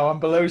unhealthy now. I'm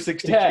below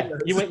 60 Yeah,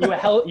 kilos.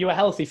 you were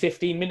healthy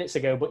 15 minutes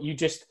ago, but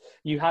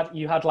you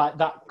had like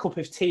that cup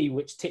of tea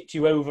which tipped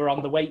you over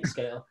on the weight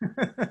scale.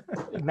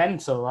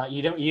 Mental. Like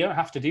you don't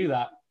have to do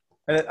that.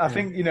 And I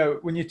think, you know,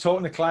 when you're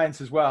talking to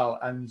clients as well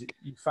and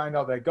you find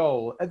out their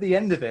goal, at the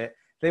end of it,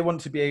 they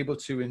want to be able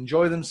to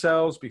enjoy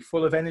themselves, be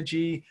full of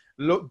energy,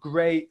 look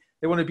great.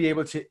 They want to be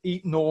able to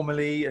eat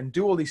normally and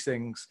do all these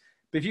things.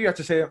 But if you have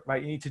to say,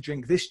 right, you need to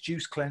drink this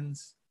juice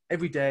cleanse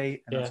every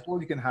day and that's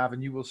all you can have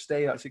and you will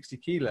stay at 60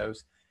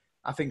 kilos,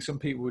 I think some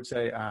people would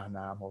say,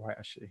 nah, I'm all right,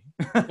 actually.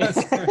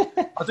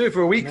 I'll do it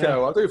for a week,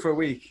 though. I'll do it for a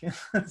week.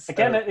 So.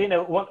 Again, you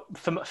know, what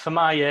for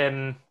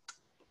my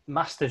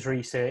master's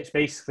research,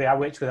 basically I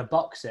worked with a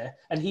boxer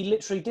and he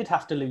literally did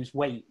have to lose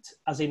weight,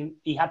 as in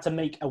he had to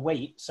make a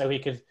weight so he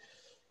could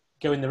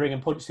go in the ring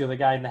and punch the other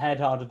guy in the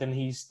head harder than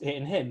he's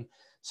hitting him.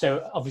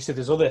 So obviously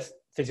there's other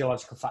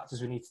physiological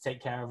factors we need to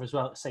take care of as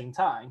well at the same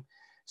time.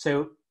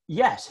 So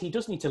yes, he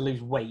does need to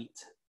lose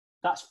weight.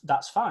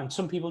 That's fine.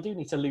 Some people do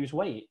need to lose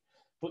weight,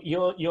 but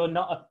you're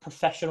not a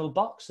professional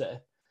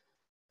boxer.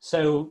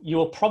 So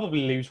you'll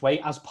probably lose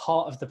weight as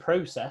part of the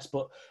process,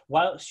 but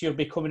whilst you're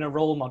becoming a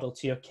role model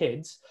to your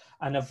kids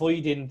and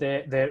avoiding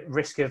the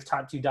risk of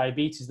type 2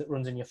 diabetes that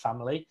runs in your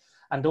family,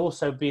 and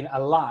also being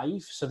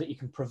alive so that you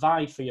can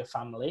provide for your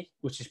family,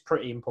 which is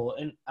pretty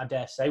important, I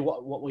dare say.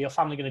 What will your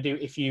family going to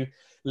do if you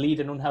lead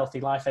an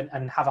unhealthy life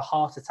and have a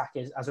heart attack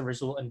as a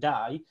result and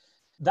die?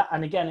 That,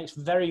 and again, it's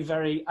very,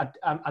 very,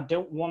 I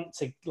don't want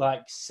to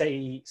like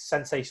say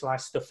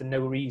sensationalized stuff for no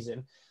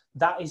reason.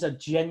 That is a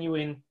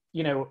genuine,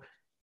 you know,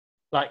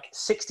 like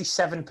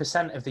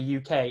 67% of the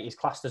UK is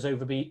classed as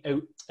overweight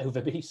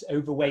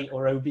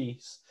or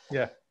obese.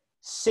 Yeah.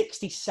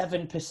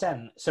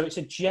 67%. So it's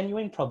a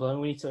genuine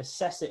problem. We need to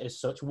assess it as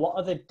such. What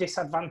are the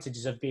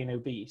disadvantages of being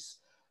obese?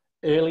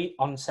 Early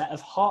onset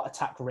of heart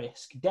attack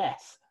risk,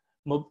 death,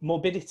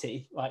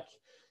 morbidity. Like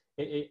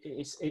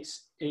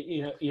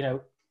you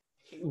know,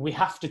 we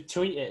have to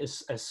treat it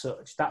as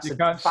such. You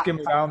can't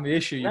skim around the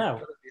issue. No.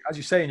 As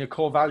you say in your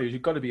core values,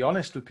 you've got to be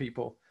honest with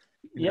people.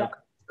 You know,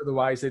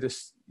 otherwise they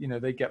just, you know,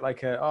 they get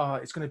like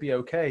it's going to be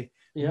okay.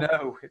 Yeah.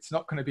 No, it's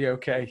not going to be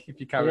okay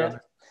if you carry on.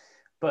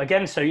 But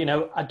again, so, you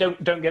know,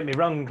 don't get me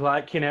wrong,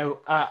 like, you know,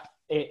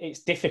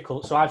 it's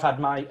difficult. So I've had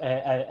my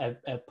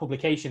a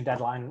publication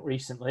deadline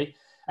recently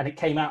and it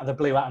came out of the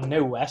blue, out of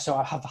nowhere. So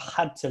I have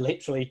had to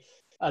literally,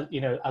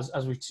 you know,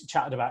 as we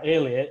chatted about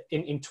earlier,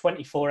 in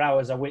 24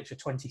 hours, I worked for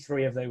 22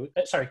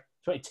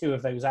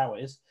 of those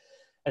hours.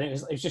 And it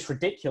was just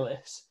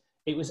ridiculous.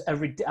 It was I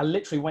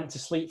literally went to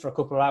sleep for a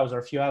couple of hours or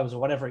a few hours or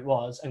whatever it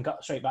was and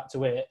got straight back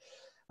to it.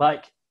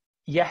 Like,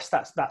 yes,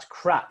 that's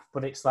crap,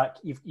 but it's like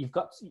you've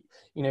got to,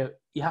 you know,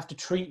 you have to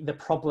treat the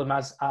problem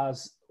as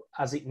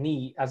it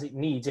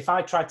needs. If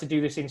I tried to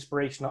do this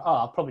inspirational,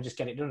 I'll probably just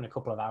get it done in a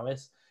couple of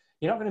hours.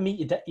 You're not going to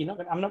meet I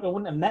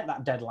wouldn't have met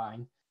that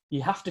deadline.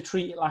 You have to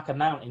treat it like a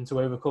mountain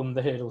to overcome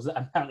the hurdles that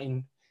a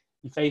mountain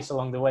you face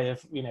along the way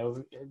of, you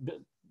know,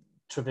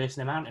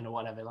 traversing a mountain or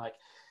whatever. Like,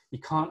 you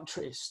can't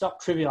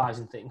stop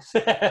trivializing things.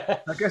 I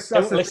guess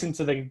don't listen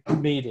to the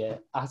media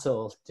at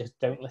all. Just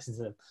don't listen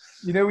to them.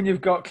 You know, when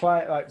you've got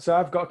client, so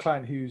I've got a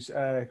client who's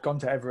gone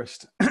to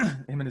Everest,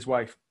 him and his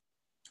wife,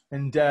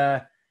 and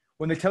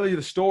when they tell you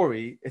the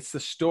story, it's the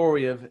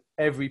story of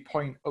every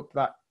point up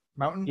that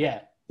mountain. Yeah.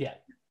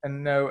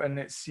 And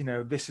it's, you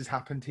know, this has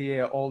happened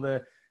here, all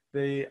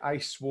the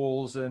ice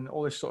walls and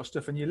all this sort of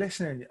stuff, and you're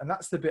listening, and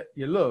that's the bit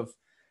you love.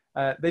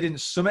 They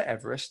didn't summit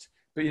Everest.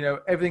 But, you know,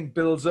 everything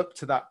builds up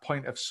to that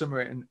point of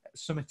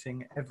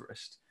summiting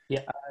Everest.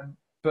 Yeah.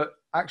 But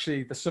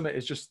actually, the summit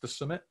is just the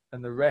summit,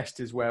 and the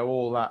rest is where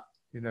all that,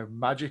 you know,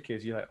 magic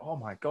is. You're like, oh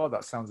my God,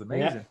 that sounds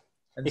amazing.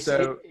 Yeah. And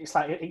it's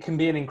like it can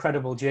be an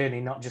incredible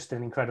journey, not just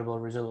an incredible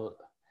result.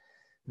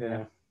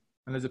 Yeah.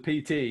 And as a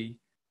PT,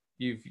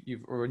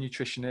 or a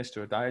nutritionist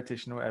or a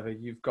dietitian or whatever,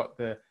 you've got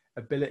the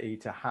ability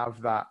to have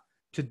that,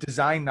 to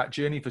design that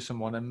journey for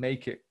someone and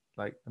make it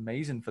like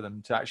amazing for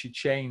them, to actually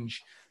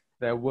change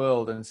their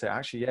world and say,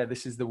 actually, yeah,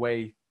 this is the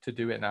way to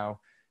do it now.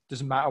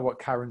 Doesn't matter what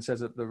Karen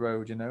says up the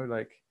road, you know,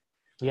 like.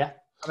 Yeah.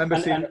 I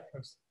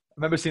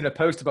remember seeing a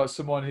post about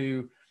someone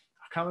who,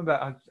 I can't remember,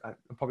 I'm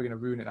probably going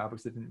to ruin it now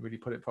because they didn't really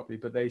put it properly,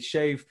 but they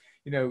shave,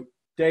 you know,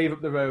 Dave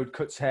up the road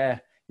cuts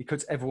hair. He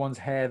cuts everyone's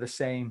hair the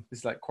same.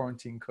 It's like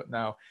quarantine cut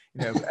now,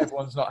 you know,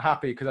 everyone's not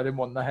happy because I didn't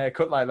want the hair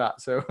cut like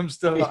that. So I'm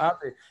still not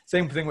happy.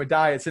 Same thing with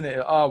diets, isn't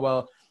it? Oh,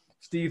 well,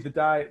 Steve, the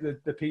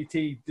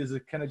PT does a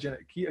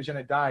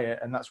ketogenic diet,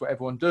 and that's what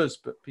everyone does,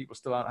 but people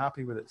still aren't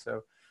happy with it.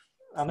 So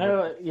I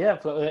know, yeah,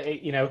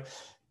 but you know,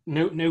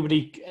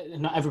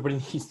 not everybody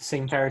needs the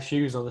same pair of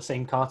shoes or the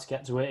same car to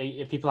get to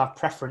it. People have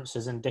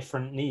preferences and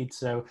different needs,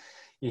 so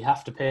you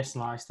have to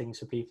personalize things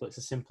for people. It's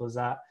as simple as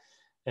that.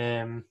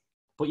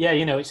 But yeah,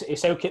 you know,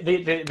 it's okay.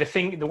 The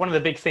thing, one of the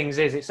big things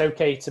is it's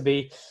okay to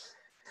be.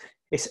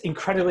 It's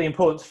incredibly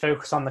important to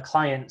focus on the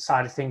client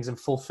side of things and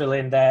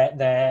fulfilling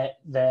their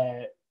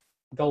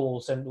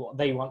goals and what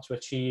they want to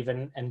achieve,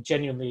 and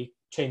genuinely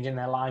changing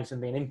their lives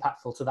and being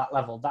impactful to that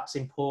level. That's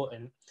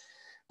important.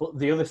 But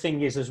the other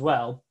thing is as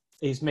well,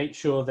 is make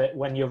sure that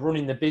when you're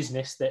running the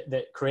business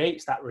that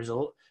creates that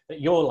result, that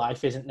your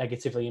life isn't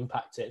negatively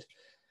impacted.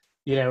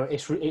 You know,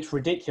 it's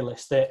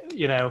ridiculous that,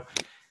 you know,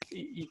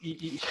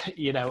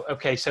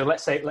 okay, so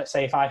let's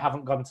say if I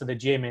haven't gone to the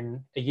gym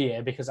in a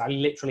year because I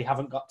literally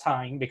haven't got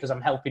time because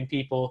I'm helping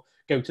people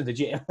go to the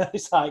gym.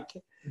 It's like,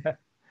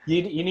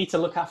 you need to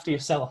look after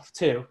yourself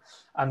too.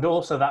 And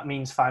also that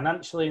means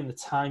financially and the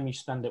time you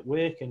spend at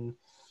work and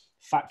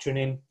factoring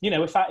in, you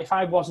know, if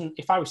I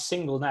was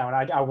single now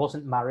and I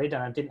wasn't married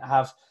and I didn't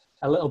have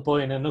a little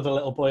boy and another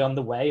little boy on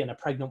the way and a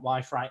pregnant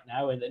wife right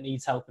now and that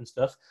needs help and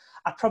stuff,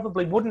 I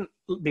probably wouldn't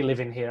be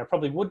living here. I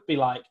probably would be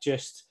like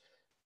just,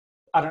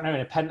 I don't know,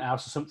 in a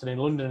penthouse or something in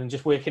London and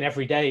just working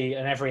every day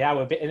and every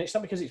hour. And it's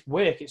not because it's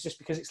work. It's just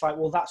because it's like,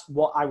 well, that's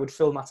what I would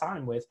fill my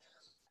time with.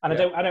 And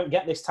yeah. I don't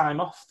get this time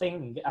off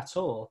thing at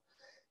all.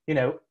 You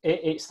know,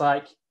 it's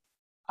like,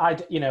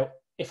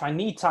 if I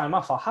need time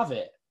off, I'll have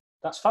it.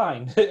 That's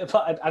fine.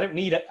 But I don't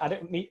need it. I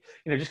don't need,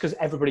 you know, just because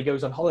everybody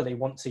goes on holiday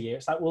once a year.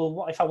 It's like, well,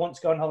 what if I want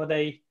to go on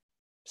holiday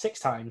 6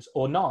 times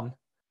or none?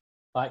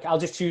 Like, I'll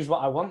just choose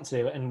what I want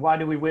to. And why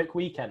do we work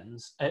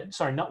weekends?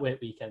 Not work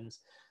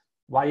weekends.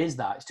 Why is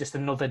that? It's just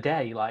another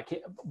day.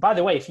 Like, by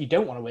the way, if you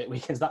don't want to work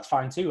weekends, that's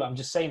fine too. I'm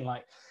just saying,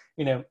 like,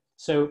 you know,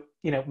 so,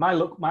 you know, my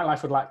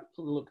life would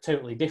look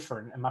totally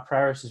different and my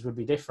priorities would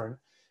be different.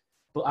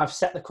 But I've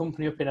set the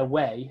company up in a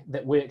way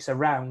that works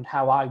around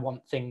how I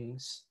want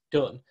things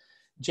done.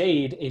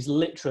 Jade is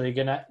literally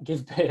going to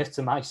give birth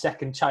to my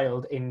second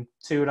child in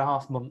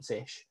 2.5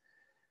 months-ish.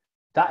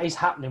 That is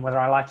happening whether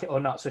I like it or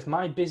not. So if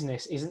my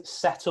business isn't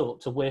set up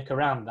to work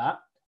around that,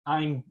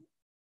 I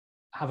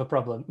have a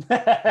problem,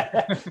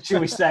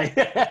 shall we say.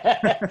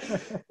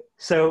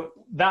 So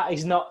that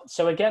is not,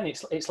 so again,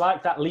 it's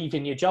like that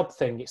leaving your job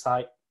thing. It's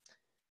like,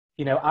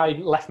 you know, I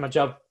left my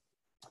job.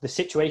 The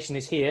situation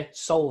is here,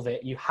 solve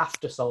it. You have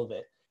to solve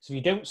it. So if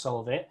you don't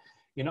solve it,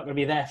 you're not going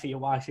to be there for your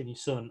wife and your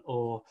son,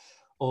 or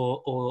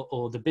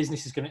the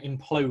business is going to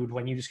implode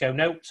when you just go,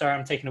 no, sorry,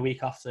 I'm taking a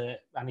week off.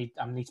 I need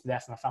to be there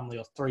for my family,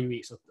 or 3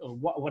 weeks, or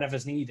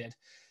whatever's needed.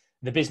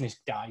 The business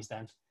dies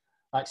then.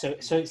 Like, so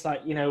it's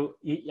like, you know,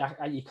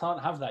 you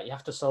can't have that. You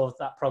have to solve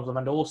that problem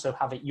and also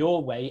have it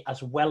your way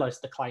as well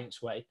as the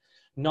client's way,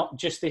 not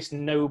just this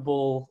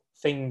noble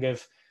thing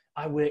of,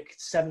 I work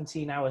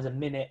 17 hours a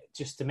minute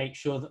just to make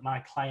sure that my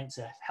clients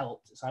are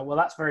helped. It's like, well,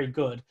 that's very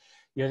good.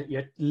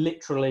 You're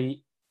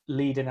literally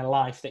leading a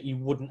life that you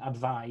wouldn't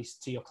advise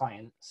to your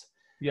clients.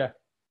 Yeah,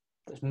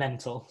 it's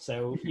mental.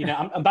 So, you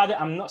know,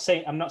 I'm not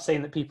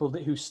saying that people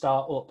who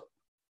start up,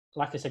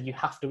 like I said, you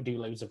have to do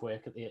loads of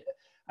work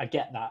I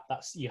get that.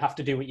 You have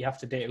to do what you have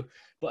to do,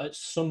 but at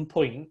some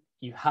point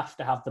you have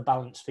to have the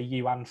balance for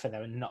you and for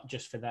them, and not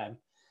just for them.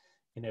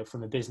 You know,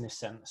 from a business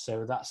sense.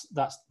 So that's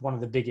one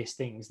of the biggest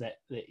things that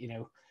you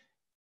know,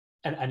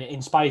 and it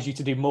inspires you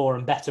to do more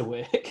and better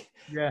work.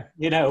 Yeah,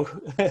 you know,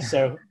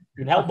 so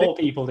you can help more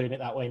people doing it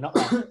that way. Not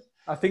that.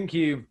 I think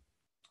you're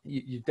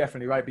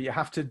definitely right, but you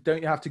have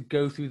to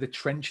go through the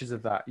trenches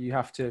of that. You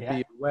have to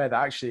be aware that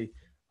actually,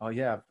 oh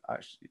yeah,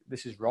 actually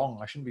this is wrong.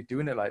 I shouldn't be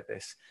doing it like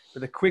this.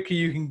 But the quicker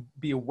you can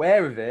be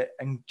aware of it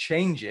and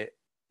change it,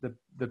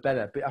 the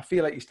better. But I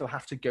feel like you still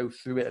have to go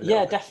through it a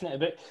little bit. Definitely.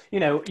 But you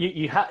know,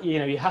 you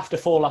have to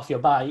fall off your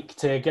bike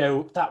to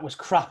go, that was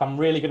crap. I'm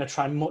really going to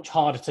try much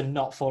harder to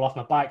not fall off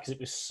my bike because it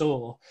was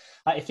sore.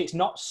 Like, if it's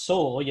not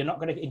sore, you're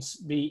not going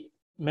to be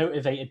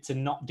motivated to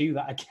not do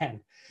that again.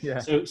 Yeah.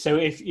 So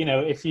if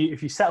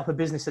you set up a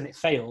business and it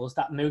fails,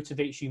 that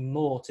motivates you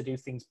more to do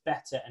things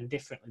better and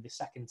differently the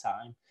second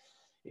time.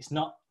 It's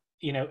not,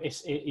 you know,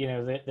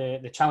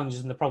 the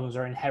challenges and the problems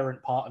are an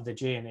inherent part of the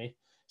journey.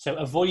 So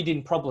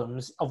avoiding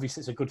problems, obviously,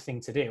 it's a good thing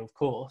to do, of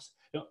course.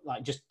 Don't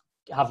like just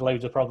have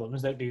loads of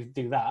problems. Don't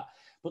do that.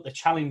 But the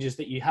challenges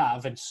that you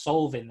have and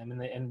solving them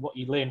and what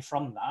you learn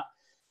from that,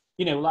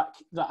 you know,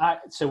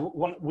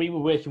 we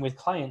were working with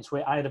clients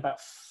where I had about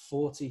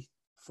 40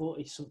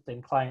 something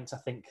clients, I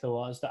think there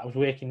was, that I was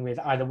working with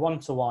either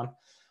one-to-one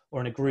or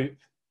in a group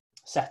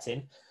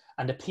setting.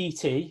 And a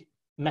PT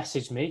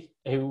messaged me,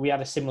 who we had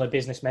a similar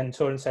business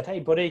mentor, and said, hey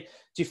buddy,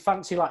 do you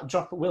fancy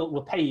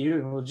we'll pay you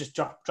and we'll just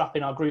drop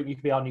in our group, you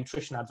could be our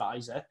nutrition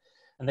advisor,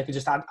 and they could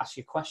just ask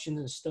you questions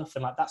and stuff.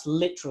 And like, that's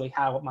literally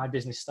how my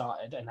business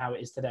started and how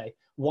it is today.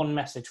 One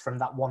message from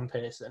that one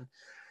person.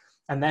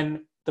 And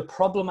then the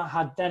problem I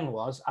had then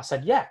was, I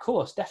said, yeah, of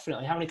course,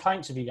 definitely. How many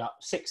clients have you got?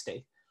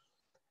 60.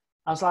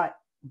 I was like,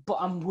 but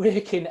I'm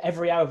working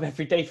every hour of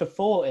every day for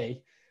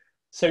 40.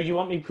 So you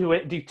want me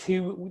to do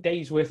 2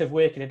 days worth of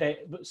work in a day?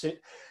 So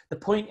the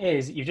point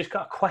is, you've just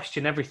got to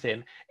question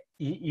everything.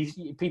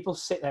 People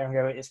sit there and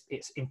go,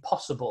 it's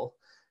impossible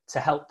to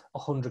help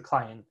 100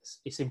 clients.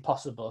 It's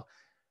impossible.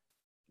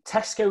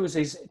 Tesco's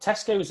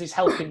is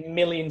helping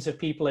millions of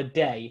people a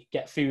day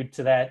get food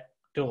to their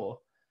door.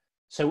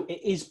 So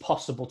it is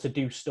possible to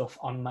do stuff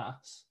en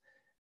masse.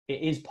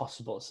 It is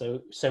possible.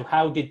 So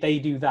how did they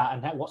do that?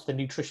 And what's the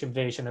nutrition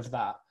version of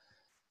that?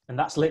 And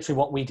that's literally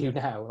what we do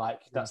now.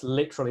 Like, that's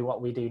literally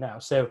what we do now.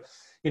 So,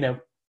 you know,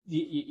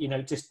 you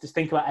know, just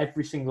think about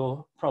every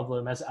single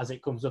problem as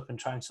it comes up and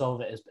try and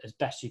solve it as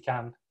best you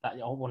can. That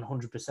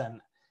 100%.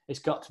 It's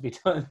got to be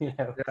done, you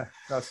know. Yeah,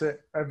 that's it.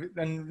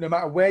 And no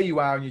matter where you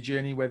are in your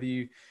journey, whether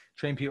you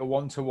train people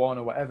one-to-one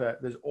or whatever,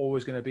 there's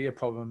always going to be a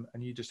problem,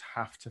 and you just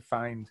have to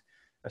find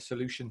a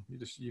solution. You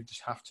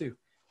just have to.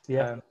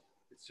 Yeah.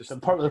 It's just the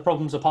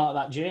problems are part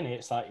of that journey.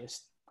 It's like,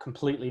 it's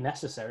completely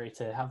necessary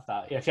to have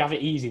that. If you have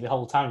it easy the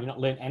whole time, you're not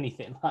learning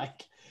anything.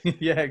 Like,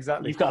 yeah,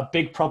 exactly. You've got a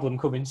big problem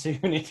coming soon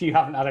if you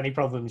haven't had any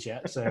problems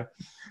yet. So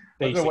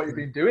I don't know what you've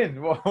been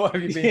doing. What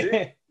have you been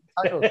doing?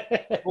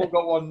 We've all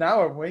got one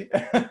now, haven't we?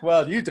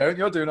 Well, you don't.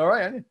 You're doing all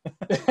right, aren't you?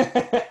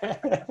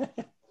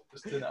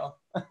 Just doing it off.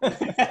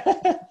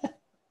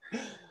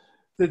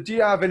 So do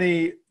you have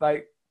any,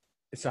 like,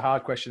 it's a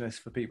hard question this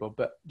for people,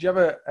 but do you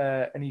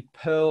have any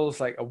pearls,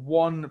 like a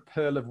one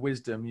pearl of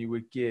wisdom you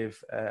would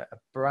give a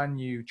brand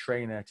new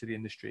trainer to the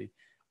industry,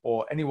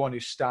 or anyone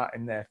who's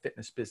starting their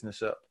fitness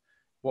business up?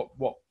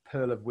 What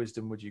pearl of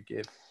wisdom would you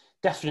give?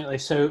 Definitely.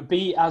 So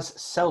be as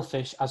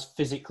selfish as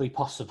physically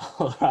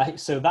possible, right?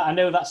 So that, I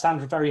know that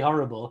sounds very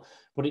horrible,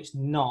 but it's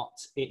not.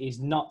 It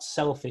is not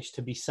selfish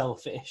to be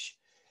selfish.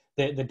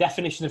 The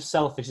definition of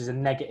selfish is a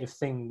negative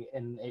thing,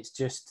 and it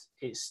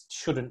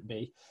shouldn't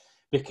be,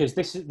 because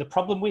this is the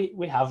problem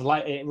we have.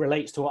 Like, it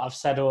relates to what I've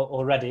said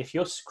already. If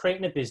you're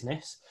creating a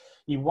business,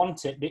 you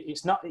want it.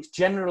 It's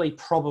generally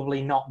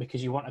probably not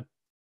because you want a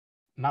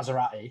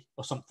Maserati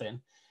or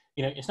something.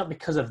 You know, it's not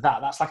because of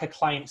that. That's like a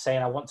client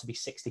saying, I want to be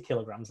 60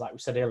 kilograms, like we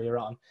said earlier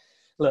on.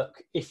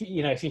 Look, if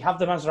you have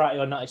the Maserati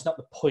or not, it's not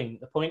the point.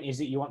 The point is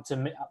that you want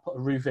to put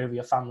a roof over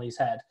your family's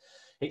head.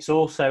 It's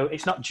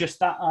not just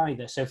that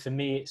either. So for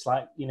me, it's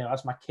like, you know,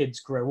 as my kids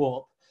grow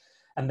up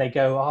and they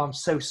go, oh, I'm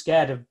so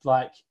scared of,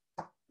 like,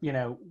 you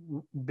know,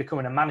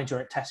 becoming a manager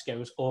at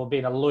Tesco's or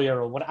being a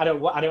lawyer or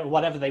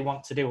whatever they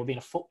want to do, or being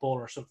a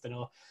footballer or something,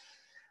 or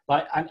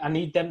like, I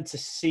need them to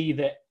see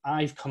that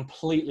I've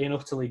completely and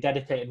utterly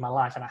dedicated my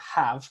life, and I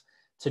have,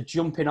 to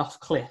jumping off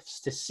cliffs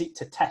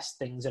to test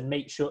things and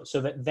make sure so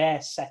that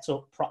they're set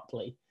up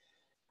properly,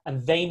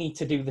 and they need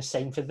to do the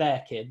same for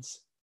their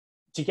kids.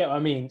 Do you get what I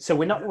mean? So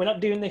we're not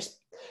doing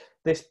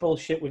this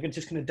bullshit. We're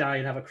just going to die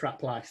and have a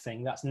crap life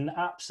thing. That's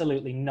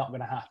absolutely not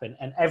going to happen.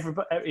 And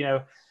everybody, you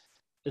know,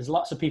 there's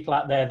lots of people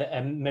out there that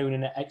are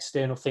moaning at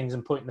external things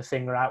and pointing the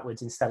finger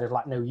outwards instead of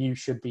like, no, you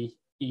should be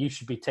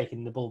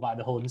taking the bull by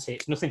the horns here.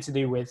 It's nothing to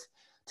do with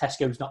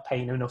Tesco's not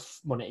paying enough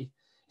money.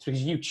 It's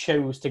because you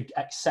chose to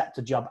accept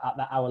a job at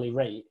that hourly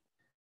rate.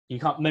 You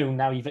can't moan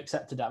now you've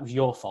accepted that. It was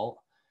your fault.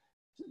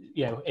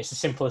 You know, it's as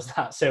simple as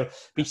that. So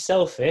be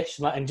selfish,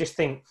 and just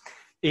think,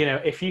 you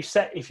know, if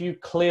you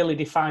clearly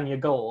define your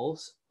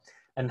goals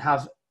and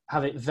have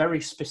it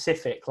very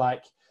specific,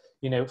 like,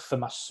 you know, for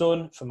my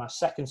son, for my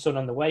second son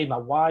on the way, my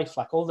wife,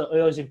 like all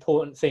those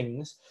important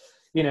things,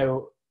 you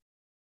know,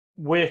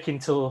 working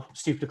till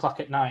stupid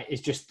o'clock at night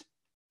is just,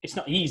 it's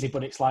not easy,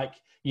 but it's like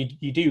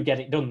you do get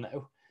it done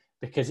though,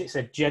 because it's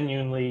a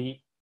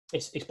genuinely,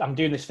 I'm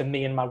doing this for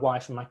me and my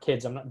wife and my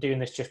kids. I'm not doing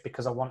this just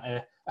because I want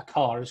a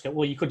car. I just go,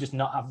 well, you could just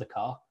not have the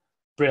car.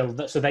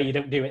 Brill. So there you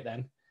don't do it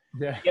then.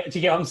 Yeah. Do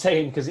you get what I'm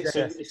saying? Because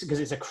Yes.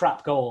 it's a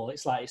crap goal.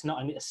 It's like, it's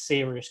not a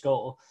serious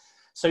goal.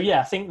 So yeah,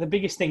 I think the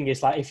biggest thing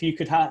is like, if you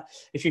could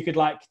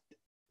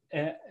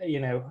you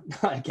know,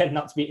 again,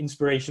 not to be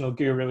inspirational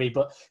guru-y,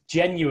 but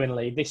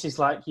genuinely, this is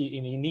like,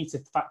 you need to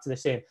factor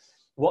this in.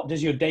 What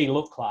does your day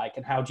look like,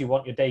 and how do you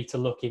want your day to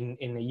look in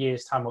a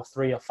year's time, or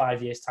 3 or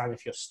 5 years time,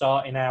 if you're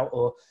starting out?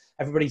 Or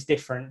everybody's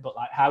different, but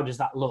like, how does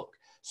that look?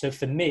 So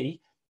for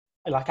me,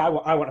 like, I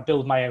want to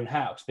build my own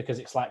house, because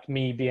it's like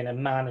me being a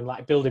man and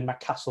like building my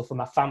castle for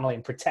my family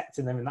and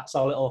protecting them. And that's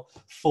our little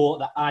fort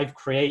that I've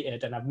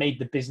created, and I've made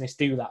the business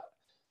do that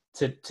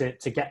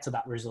to get to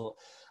that result.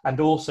 And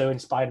also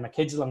inspired my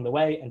kids along the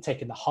way, and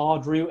taken the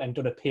hard route and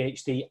done a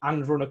PhD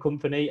and run a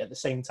company at the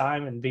same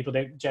time. And people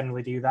don't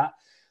generally do that.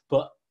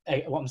 But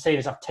what I'm saying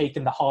is, I've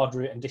taken the hard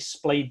route and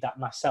displayed that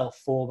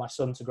myself for my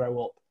son to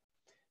grow up,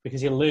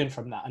 because he'll learn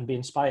from that and be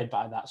inspired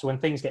by that. So when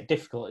things get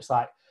difficult, it's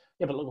like,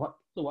 yeah, but look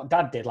what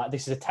dad did. Like,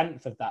 this is a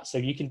 10th of that. So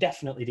you can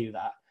definitely do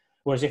that.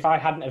 Whereas if I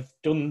hadn't have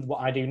done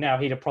what I do now,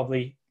 he'd have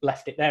probably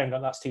left it there and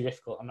gone, that's too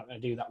difficult. I'm not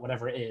going to do that,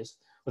 whatever it is,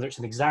 whether it's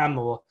an exam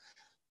or,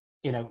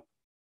 you know,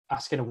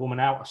 asking a woman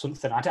out or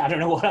something. I don't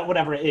know,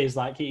 whatever it is.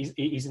 Like,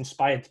 he's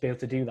inspired to be able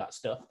to do that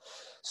stuff.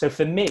 So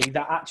for me,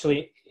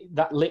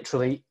 that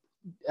literally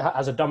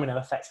has a domino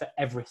effect for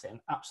everything,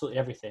 absolutely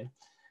everything.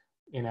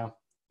 You know,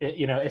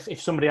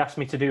 if somebody asks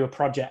me to do a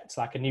project,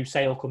 like a new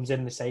sale comes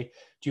in, they say,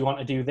 do you want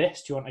to do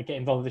this? Do you want to get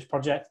involved with this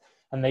project?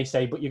 And they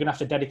say, but you're going to have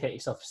to dedicate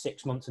yourself for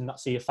 6 months and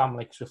not see your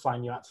family because we're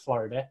flying you out to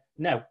Florida.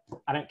 No,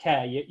 I don't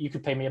care. You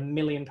could pay me £1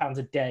 million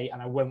a day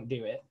and I won't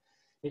do it.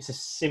 It's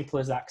as simple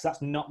as that, because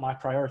that's not my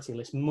priority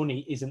list.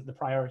 Money isn't the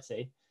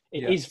priority.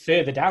 It is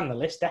further down the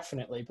list,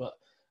 definitely, but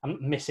I'm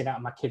missing out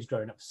on my kids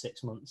growing up for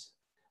 6 months.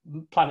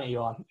 Planet you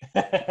on.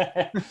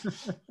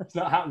 It's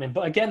not happening.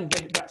 But again,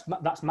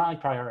 that's my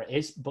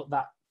priorities, but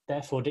that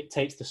therefore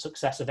dictates the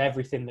success of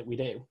everything that we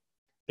do,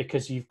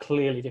 because you've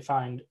clearly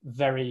defined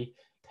very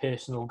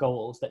personal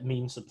goals that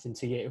mean something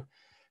to you.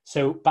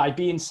 So by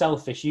being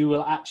selfish, you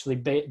will actually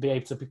be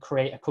able to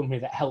create a company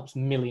that helps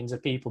millions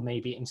of people,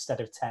 maybe instead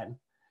of 10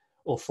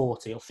 or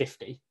 40 or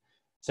 50.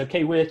 It's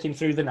okay working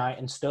through the night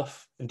and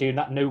stuff and doing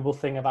that noble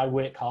thing of I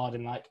work hard,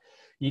 and like,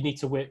 you need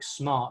to work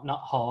smart,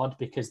 not hard,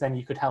 because then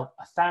you could help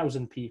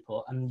 1,000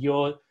 people. And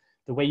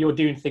the way you're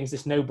doing things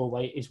this noble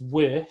way is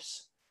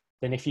worse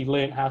than if you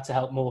learn how to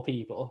help more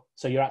people.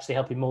 So you're actually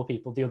helping more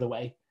people the other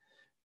way.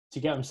 Do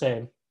you get what I'm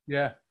saying?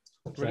 Yeah.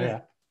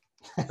 Brilliant.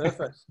 So, yeah.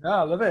 Perfect. No,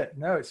 I love it.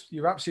 No,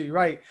 you're absolutely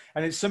right.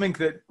 And it's something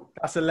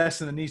that's a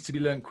lesson that needs to be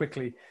learned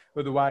quickly.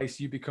 Otherwise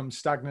you become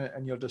stagnant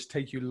and you'll just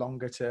take you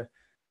longer to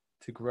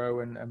grow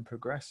and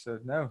progress. So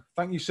no,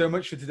 thank you so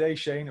much for today,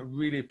 Shane. I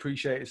really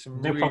appreciate it.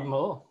 No problem at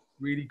all.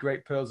 Really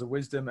great pearls of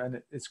wisdom.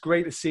 And it's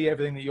great to see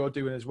everything that you're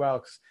doing as well,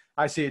 because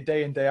I see it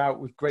day in, day out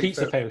with great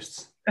pizza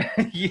posts.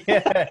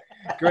 Yeah,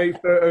 great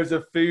photos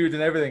of food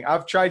and everything.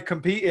 I've tried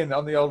competing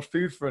on the old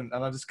food front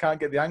and I just can't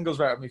get the angles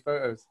right of my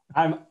photos.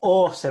 I'm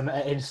awesome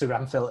at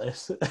Instagram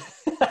filters.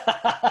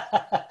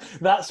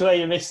 That's where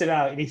you're missing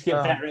out. You need to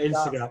get better at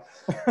Instagram.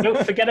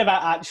 Don't forget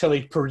about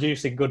actually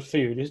producing good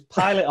food. Just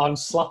pile it on,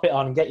 slap it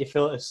on, and get your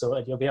filters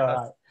sorted. You'll be all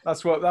right.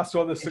 That's what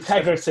the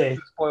integrity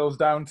boils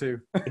down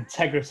to.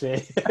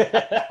 Integrity.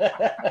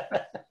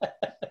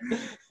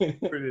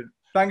 Brilliant.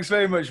 Thanks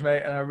very much,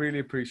 mate, and I really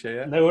appreciate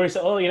it. No worries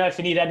at all. You know, if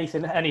you need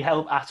anything, any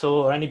help at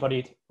all, or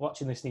anybody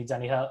watching this needs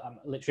any help, I'm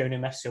literally only a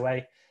message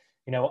away.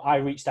 You know, I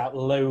reached out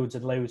loads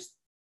and loads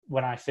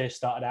when I first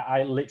started out.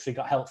 I literally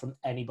got help from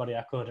anybody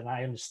I could, and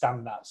I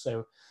understand that.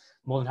 So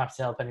more than happy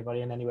to help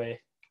anybody in any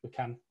way we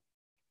can.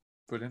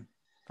 Brilliant.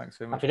 Thanks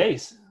very much. Happy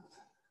days.